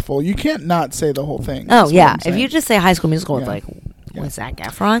a mouthful. You can't not say the whole thing. Oh, yeah. If you just say High School Musical, it's like, what's Zac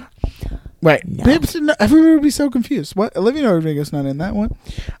Efron? Right. No. Everybody would be so confused. What? Olivia Rodrigo's not in that one.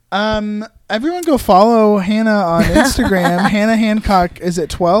 Everyone go follow Hannah on Instagram. Hannah Hancock. Is it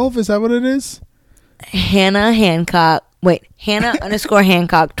 12? Is that what it is? Hannah Hancock. Wait, Hannah _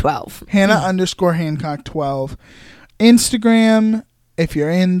 Hancock 12. Hannah _ Hancock 12. Instagram, if you're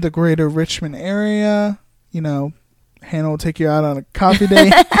in the greater Richmond area, Hannah will take you out on a coffee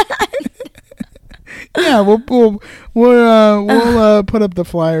date. Yeah, we'll put up the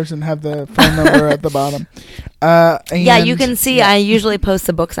flyers and have the phone number at the bottom. Yeah, you can see. Yeah. I usually post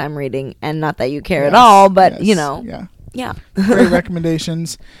the books I'm reading, and not that you care at all, but Yeah. Great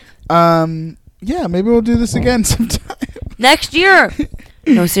recommendations. Maybe we'll do this again sometime next year.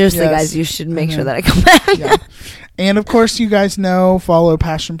 No, seriously, guys, you should make sure that I come back. Yeah. And of course, you guys know, follow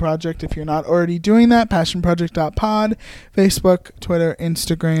Passion Project if you're not already doing that. PassionProject.pod, Facebook, Twitter,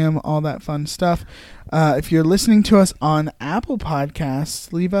 Instagram, all that fun stuff. If you're listening to us on Apple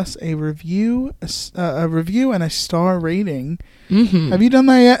Podcasts, leave us a review, and a star rating. Mm-hmm. Have you done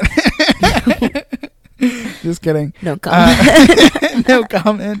that yet? Just kidding. No comment. No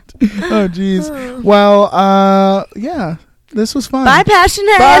comment. Oh, geez. Well, yeah. This was fun. Bye,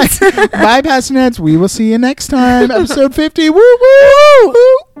 Passionettes. Bye, Passionettes. We will see you next time. Episode 50. Woo, woo,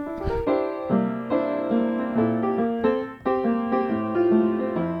 woo.